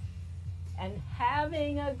points, and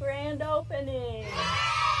having a grand opening.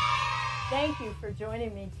 Thank you for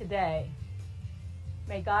joining me today.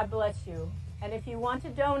 May God bless you. And if you want to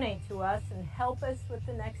donate to us and help us with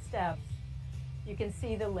the next steps, you can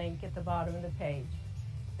see the link at the bottom of the page.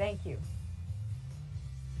 Thank you.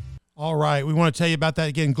 All right. We want to tell you about that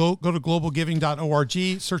again. Go to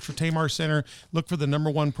globalgiving.org, search for Tamar Center, look for the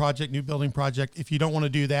 #1 project, new building project. If you don't want to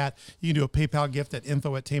do that, you can do a PayPal gift at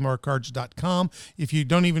info@tamarcards.com. If you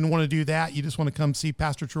don't even want to do that, you just want to come see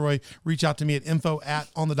Pastor Troy, reach out to me at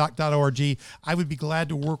info@onthedock.org. I would be glad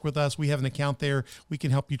to work with us. We have an account there. We can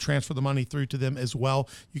help you transfer the money through to them as well.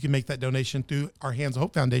 You can make that donation through our Hands of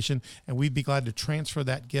Hope Foundation, and we'd be glad to transfer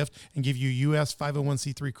that gift and give you US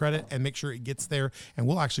 501c3 credit and make sure it gets there. And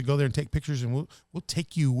we'll actually go there and take pictures, and we'll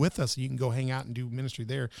take you with us. You can go hang out and do ministry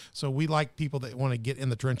there. So we like people that want to get in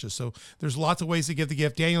the trenches. So there's lots of ways to give the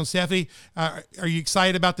gift. Daniel and Stephanie, are you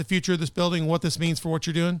excited about the future of this building and what this means for what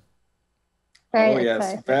you're doing? Very yes,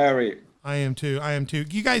 excited. very. I am too.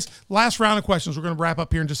 You guys, last round of questions. We're going to wrap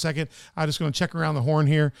up here in just a second. I'm just going to check around the horn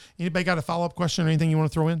here. Anybody got a follow-up question or anything you want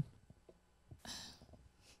to throw in?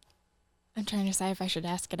 I'm trying to decide if I should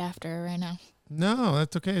ask it after or right now. No,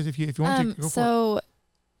 that's okay. If you want to, go for it. So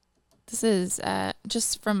this is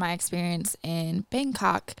just from my experience in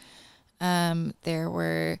Bangkok. There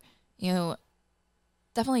were,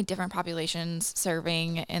 definitely different populations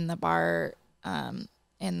serving in the bar,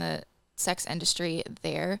 in the sex industry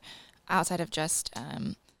there, outside of just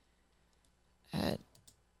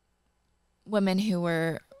women who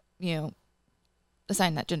were,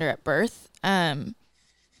 assigned that gender at birth.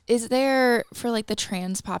 Is there, for like the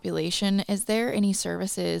trans population, is there any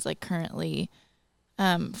services like currently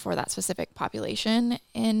for that specific population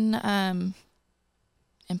in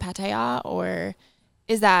Pattaya, or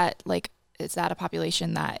is that a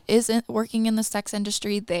population that isn't working in the sex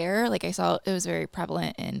industry there? Like I saw it was very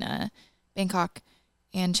prevalent in Bangkok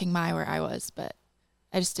and Chiang Mai where I was, but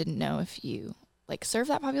I just didn't know if you like serve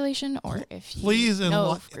that population or if you please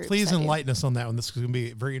please enlighten us on that one. This is going to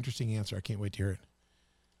be a very interesting answer. I can't wait to hear it.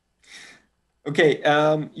 Okay,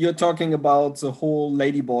 you're talking about the whole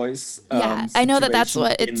ladyboys. Yeah, I know that's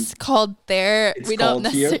what it's called there. It's we don't called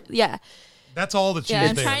necessarily. here? Yeah, That's all that she's yeah.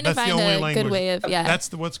 I'm there. trying That's to the find only a language. good way of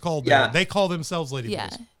That's what's called Yeah. there. They call themselves ladyboys. yeah.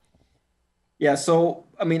 Yeah, so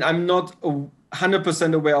I mean, I'm not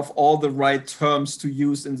 100% aware of all the right terms to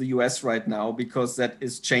use in the US right now because that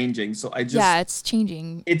is changing. So I just It's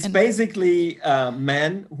changing. It's And- basically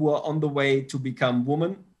men who are on the way to become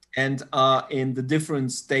women and are in the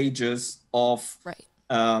different stages of right.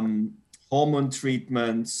 hormone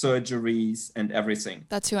treatment, surgeries, and everything.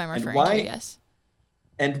 That's who I'm And referring why- to. Yes.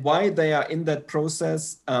 And why they are in that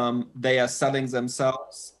process, they are selling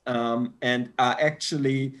themselves and are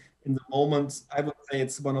actually, in the moment, I would say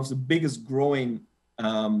it's one of the biggest growing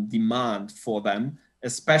demand for them,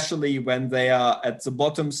 especially when they are at the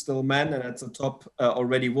bottom still men and at the top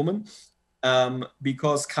already women,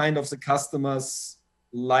 because kind of the customers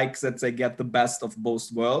like that they get the best of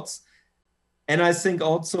both worlds. And I think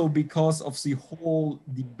also because of the whole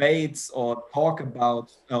debates or talk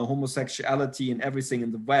about homosexuality and everything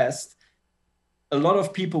in the West, a lot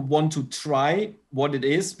of people want to try what it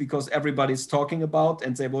is because everybody's talking about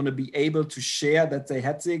and they want to be able to share that they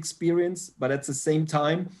had the experience. But at the same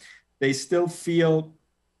time, they still feel,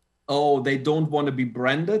 oh, they don't want to be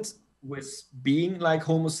branded with being like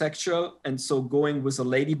homosexual. And so going with a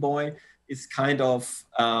ladyboy is kind of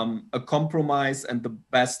a compromise and the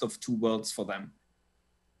best of two worlds for them.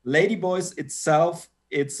 Ladyboys itself,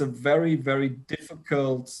 it's a very, very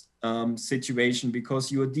difficult situation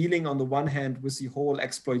because you are dealing on the one hand with the whole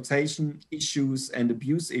exploitation issues and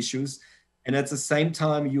abuse issues. And at the same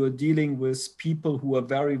time, you are dealing with people who are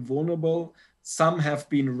very vulnerable. Some have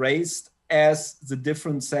been raised as the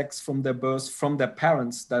different sex from their birth, from their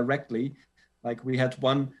parents directly. Like we had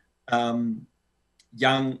one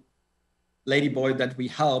young ladyboy that we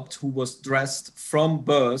helped who was dressed from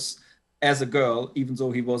birth as a girl, even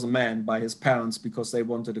though he was a man, by his parents because they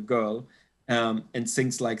wanted a girl, and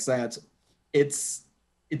things like that. It's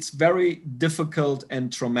very difficult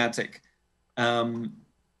and traumatic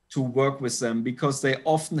to work with them because they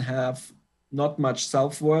often have not much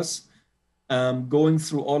self-worth. Going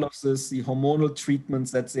through all of this, the hormonal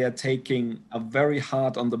treatments that they are taking are very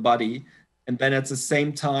hard on the body. And then at the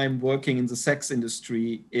same time, working in the sex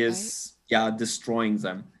industry is, destroying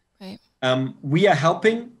them. Right. We are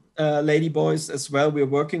helping ladyboys as well. We're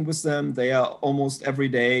working with them. They are almost every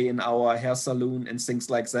day in our hair salon and things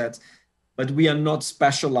like that. But we are not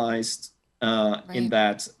specialized in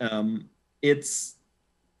that.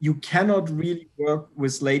 You cannot really work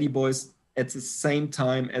with ladyboys at the same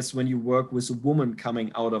time as when you work with a woman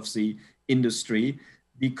coming out of the industry,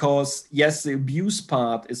 because yes, the abuse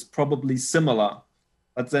part is probably similar,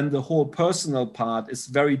 but then the whole personal part is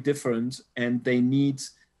very different and they need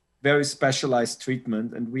very specialized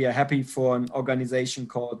treatment. And we are happy for an organization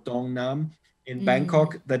called Dong Nam in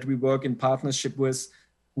Bangkok that we work in partnership with,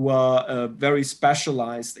 who are very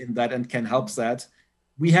specialized in that and can help that.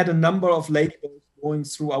 We had a number of ladyboys going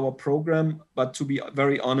through our program, but to be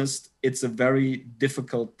very honest, it's a very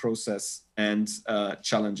difficult process and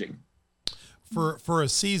challenging. For a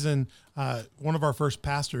season, one of our first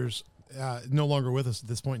pastors, no longer with us at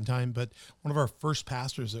this point in time, but one of our first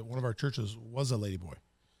pastors at one of our churches was a ladyboy.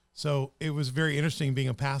 So it was very interesting being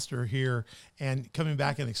a pastor here and coming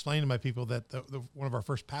back and explaining to my people that one of our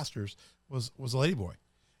first pastors was a ladyboy.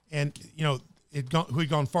 And, you know, we'd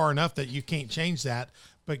gone far enough that you can't change that,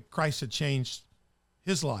 but Christ had changed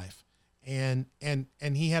his life. And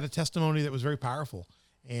he had a testimony that was very powerful.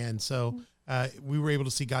 And so we were able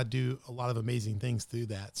to see God do a lot of amazing things through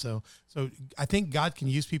that. So I think God can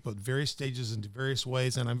use people at various stages in various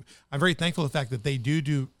ways. And I'm very thankful for the fact that they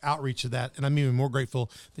do outreach to that. And I'm even more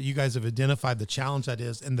grateful that you guys have identified the challenge that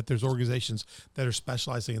is, and that there's organizations that are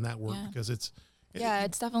specializing in that work because it's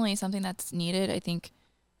definitely something that's needed. I think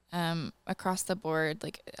across the board,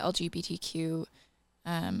 like LGBTQ,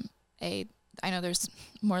 I know there's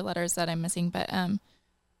more letters that I'm missing, but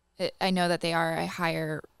I know that they are a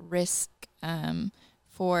higher risk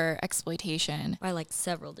for exploitation. By like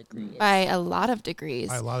several degrees. By a lot of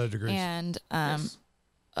degrees. And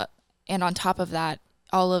and on top of that,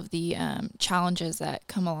 all of the challenges that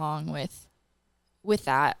come along with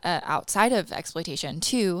that outside of exploitation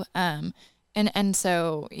too. And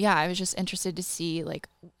so, I was just interested to see like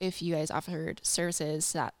if you guys offered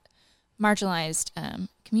services that marginalized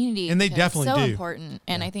community, and they definitely so do. Important,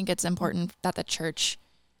 and I think it's important that the church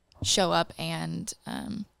show up and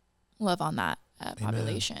love on that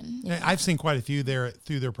population. Yeah. I've seen quite a few there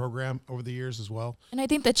through their program over the years as well. And I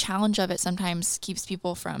think the challenge of it sometimes keeps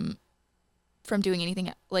people from doing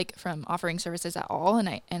anything, like from offering services at all.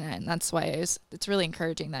 And that's why it's really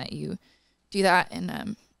encouraging that you do that.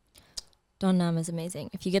 And Don Nam is amazing.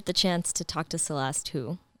 If you get the chance to talk to Celeste,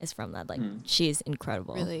 who is from that, like she's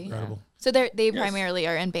incredible. Really incredible. So they primarily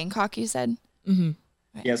are in Bangkok, you said? Mm-hmm.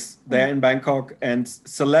 Right. Yes, they're in Bangkok, and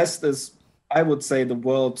Celeste is, I would say, the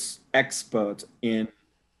world's expert in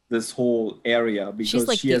this whole area because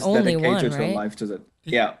like she has dedicated her life to it.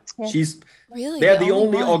 Yeah, they're the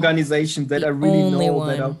only organization that I really know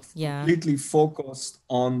that are completely focused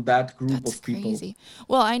on that group of people. Crazy.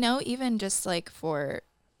 Well, I know even just like for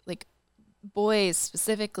like boys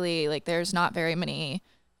specifically, like there's not very many,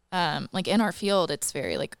 like in our field, it's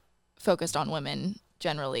very like focused on women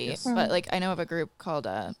generally, but like I know of a group called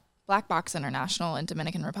Black Box International in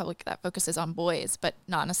Dominican Republic that focuses on boys, but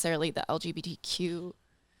not necessarily the LGBTQ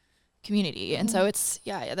community. And so it's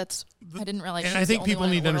I didn't realize. And I think people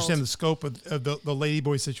need to understand the scope of the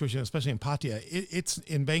ladyboy situation, especially in Pattaya. It's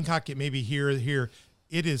in Bangkok. It may be here.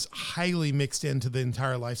 It is highly mixed into the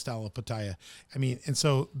entire lifestyle of Pattaya. I mean, and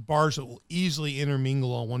so bars will easily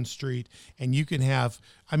intermingle on one street, and you can have,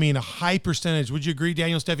 a high percentage. Would you agree,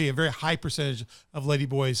 Daniel, Steffi, a very high percentage of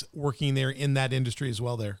ladyboys working there in that industry as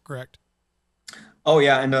well there, correct? Oh,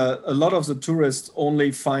 yeah. And a lot of the tourists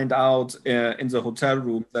only find out in the hotel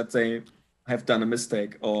room that they have done a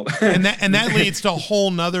mistake, or and that leads to a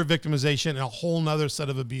whole nother victimization and a whole nother set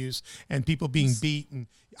of abuse and people being beaten.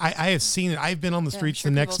 I have seen it. I've been on the streets the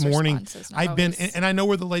next morning. I've been, and I know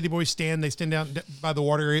where the ladyboys stand. They stand down by the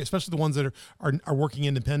water area, especially the ones that are working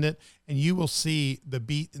independent, and you will see the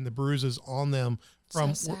beat and the bruises on them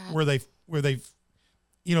from where they've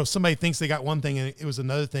somebody thinks they got one thing and it was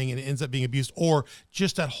another thing and it ends up being abused, or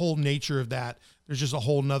just that whole nature of that. There's just a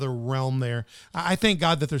whole nother realm there. I thank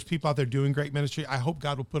God that there's people out there doing great ministry. I hope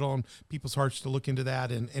God will put on people's hearts to look into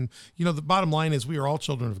that. And the bottom line is we are all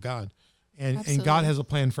children of God. And God has a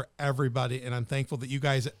plan for everybody. And I'm thankful that you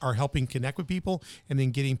guys are helping connect with people and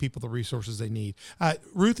then getting people the resources they need.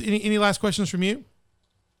 Ruth, any last questions from you?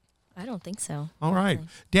 I don't think so. All right.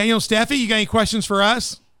 Daniel, Steffi, you got any questions for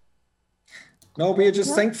us? No, we are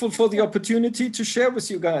just thankful for the opportunity to share with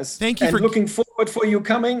you guys. Thank you. And looking forward for you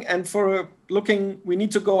coming, and we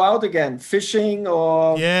need to go out again, fishing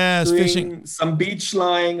or fishing, some beach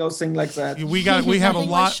lying or thing like that. We have a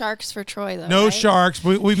lot. With sharks for Troy though. No right? sharks.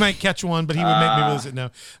 We might catch one, but he would make me lose it.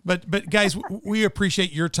 No, but guys, we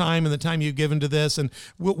appreciate your time and the time you've given to this, and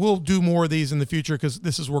we'll do more of these in the future because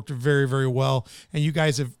this has worked very, very well, and you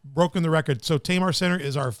guys have broken the record. So Tamar Center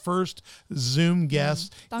is our first Zoom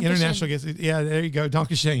guest, international guest. Yeah, there you go,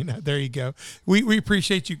 Dankeschön. There you go. We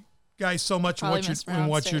appreciate you guys so much and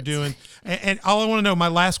what you're doing. And all I want to know, my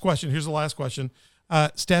last question. Here's the last question.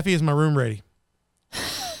 Steffi, is my room ready?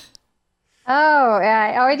 Oh,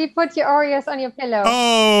 I already put your Oreos on your pillow.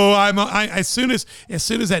 Oh, as soon as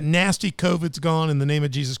that nasty COVID's gone, in the name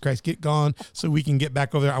of Jesus Christ, get gone so we can get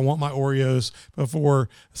back over there. I want my Oreos before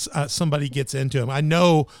somebody gets into them. I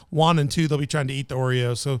know 1 and 2, they'll be trying to eat the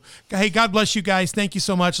Oreos. So, hey, God bless you guys. Thank you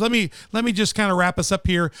so much. Let me just kind of wrap us up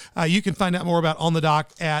here. You can find out more about On the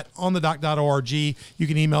Dock at onthedock.org. You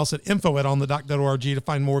can email us at info@onthedock.org to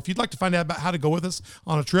find more. If you'd like to find out about how to go with us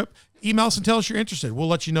on a trip, email us and tell us you're interested. We'll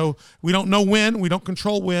let you know. We don't know when. We don't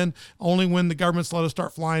control when. Only when the government's let us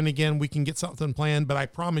start flying again, we can get something planned. But I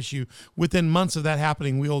promise you, within months of that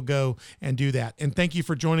happening, we'll go and do that. And thank you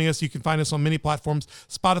for joining us. You can find us on many platforms: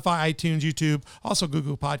 Spotify, iTunes, YouTube, also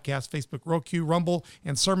Google Podcasts, Facebook, Roku, Rumble,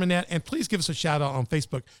 and SermonNet. And please give us a shout out on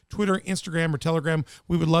Facebook, Twitter, Instagram, or Telegram.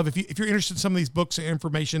 We would love if you're interested in some of these books and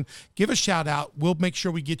information, give a shout out. We'll make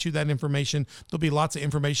sure we get you that information. There'll be lots of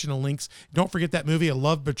informational links. Don't forget that movie, A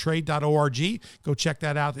Love Betrayed. .org. Go check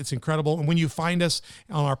that out. It's incredible. And when you find us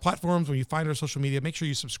on our platforms, when you find our social media, make sure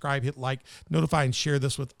you subscribe, hit like, notify, and share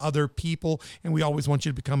this with other people. And we always want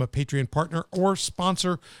you to become a Patreon partner or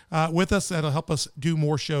sponsor with us. That'll help us do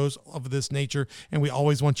more shows of this nature. And we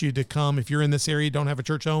always want you to come. If you're in this area, don't have a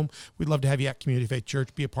church home, we'd love to have you at Community Faith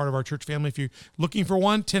Church. Be a part of our church family. If you're looking for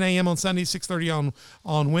one, 10 a.m. on Sundays, 6:30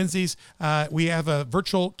 on Wednesdays. We have a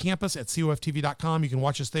virtual campus at coftv.com. You can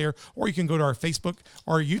watch us there, or you can go to our Facebook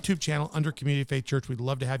or YouTube channel under Community Faith Church. We'd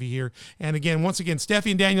love to have you here. And again, once again,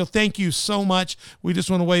 Steffi and Daniel, thank you so much. We just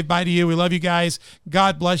want to wave bye to you. We love you guys.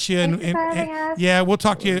 God bless you. Thanks for having us. Yeah, we'll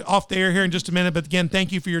talk to you off the air here in just a minute. But again,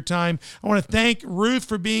 thank you for your time. I want to thank Ruth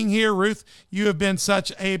for being here. Ruth, you have been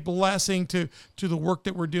such a blessing to the work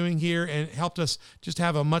that we're doing here and helped us just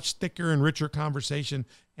have a much thicker and richer conversation.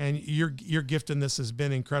 And your gift in this has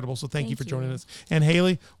been incredible. So thank you for joining us. And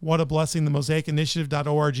Haley, what a blessing. The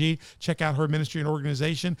MosaicInitiative.org. Check out her ministry and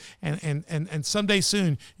organization. And someday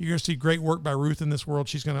soon, you're going to see great work by Ruth in this world.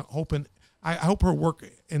 She's going to I hope her work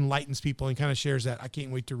enlightens people and kind of shares that. I can't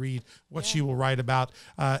wait to read what she will write about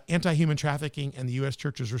anti-human trafficking and the U.S.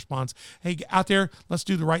 Church's response. Hey, out there, let's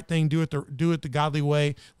do the right thing. Do it the godly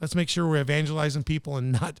way. Let's make sure we're evangelizing people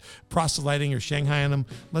and not proselyting or shanghaiing them.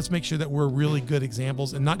 Let's make sure that we're really good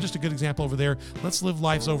examples and not just a good example over there. Let's live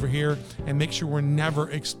lives over here and make sure we're never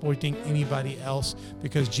exploiting anybody else,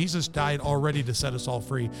 because Jesus died already to set us all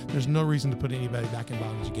free. There's no reason to put anybody back in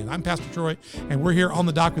bondage again. I'm Pastor Troy, and we're here on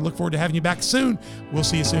the dock. We look forward to having you back soon. We'll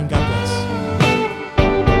see you soon. God bless.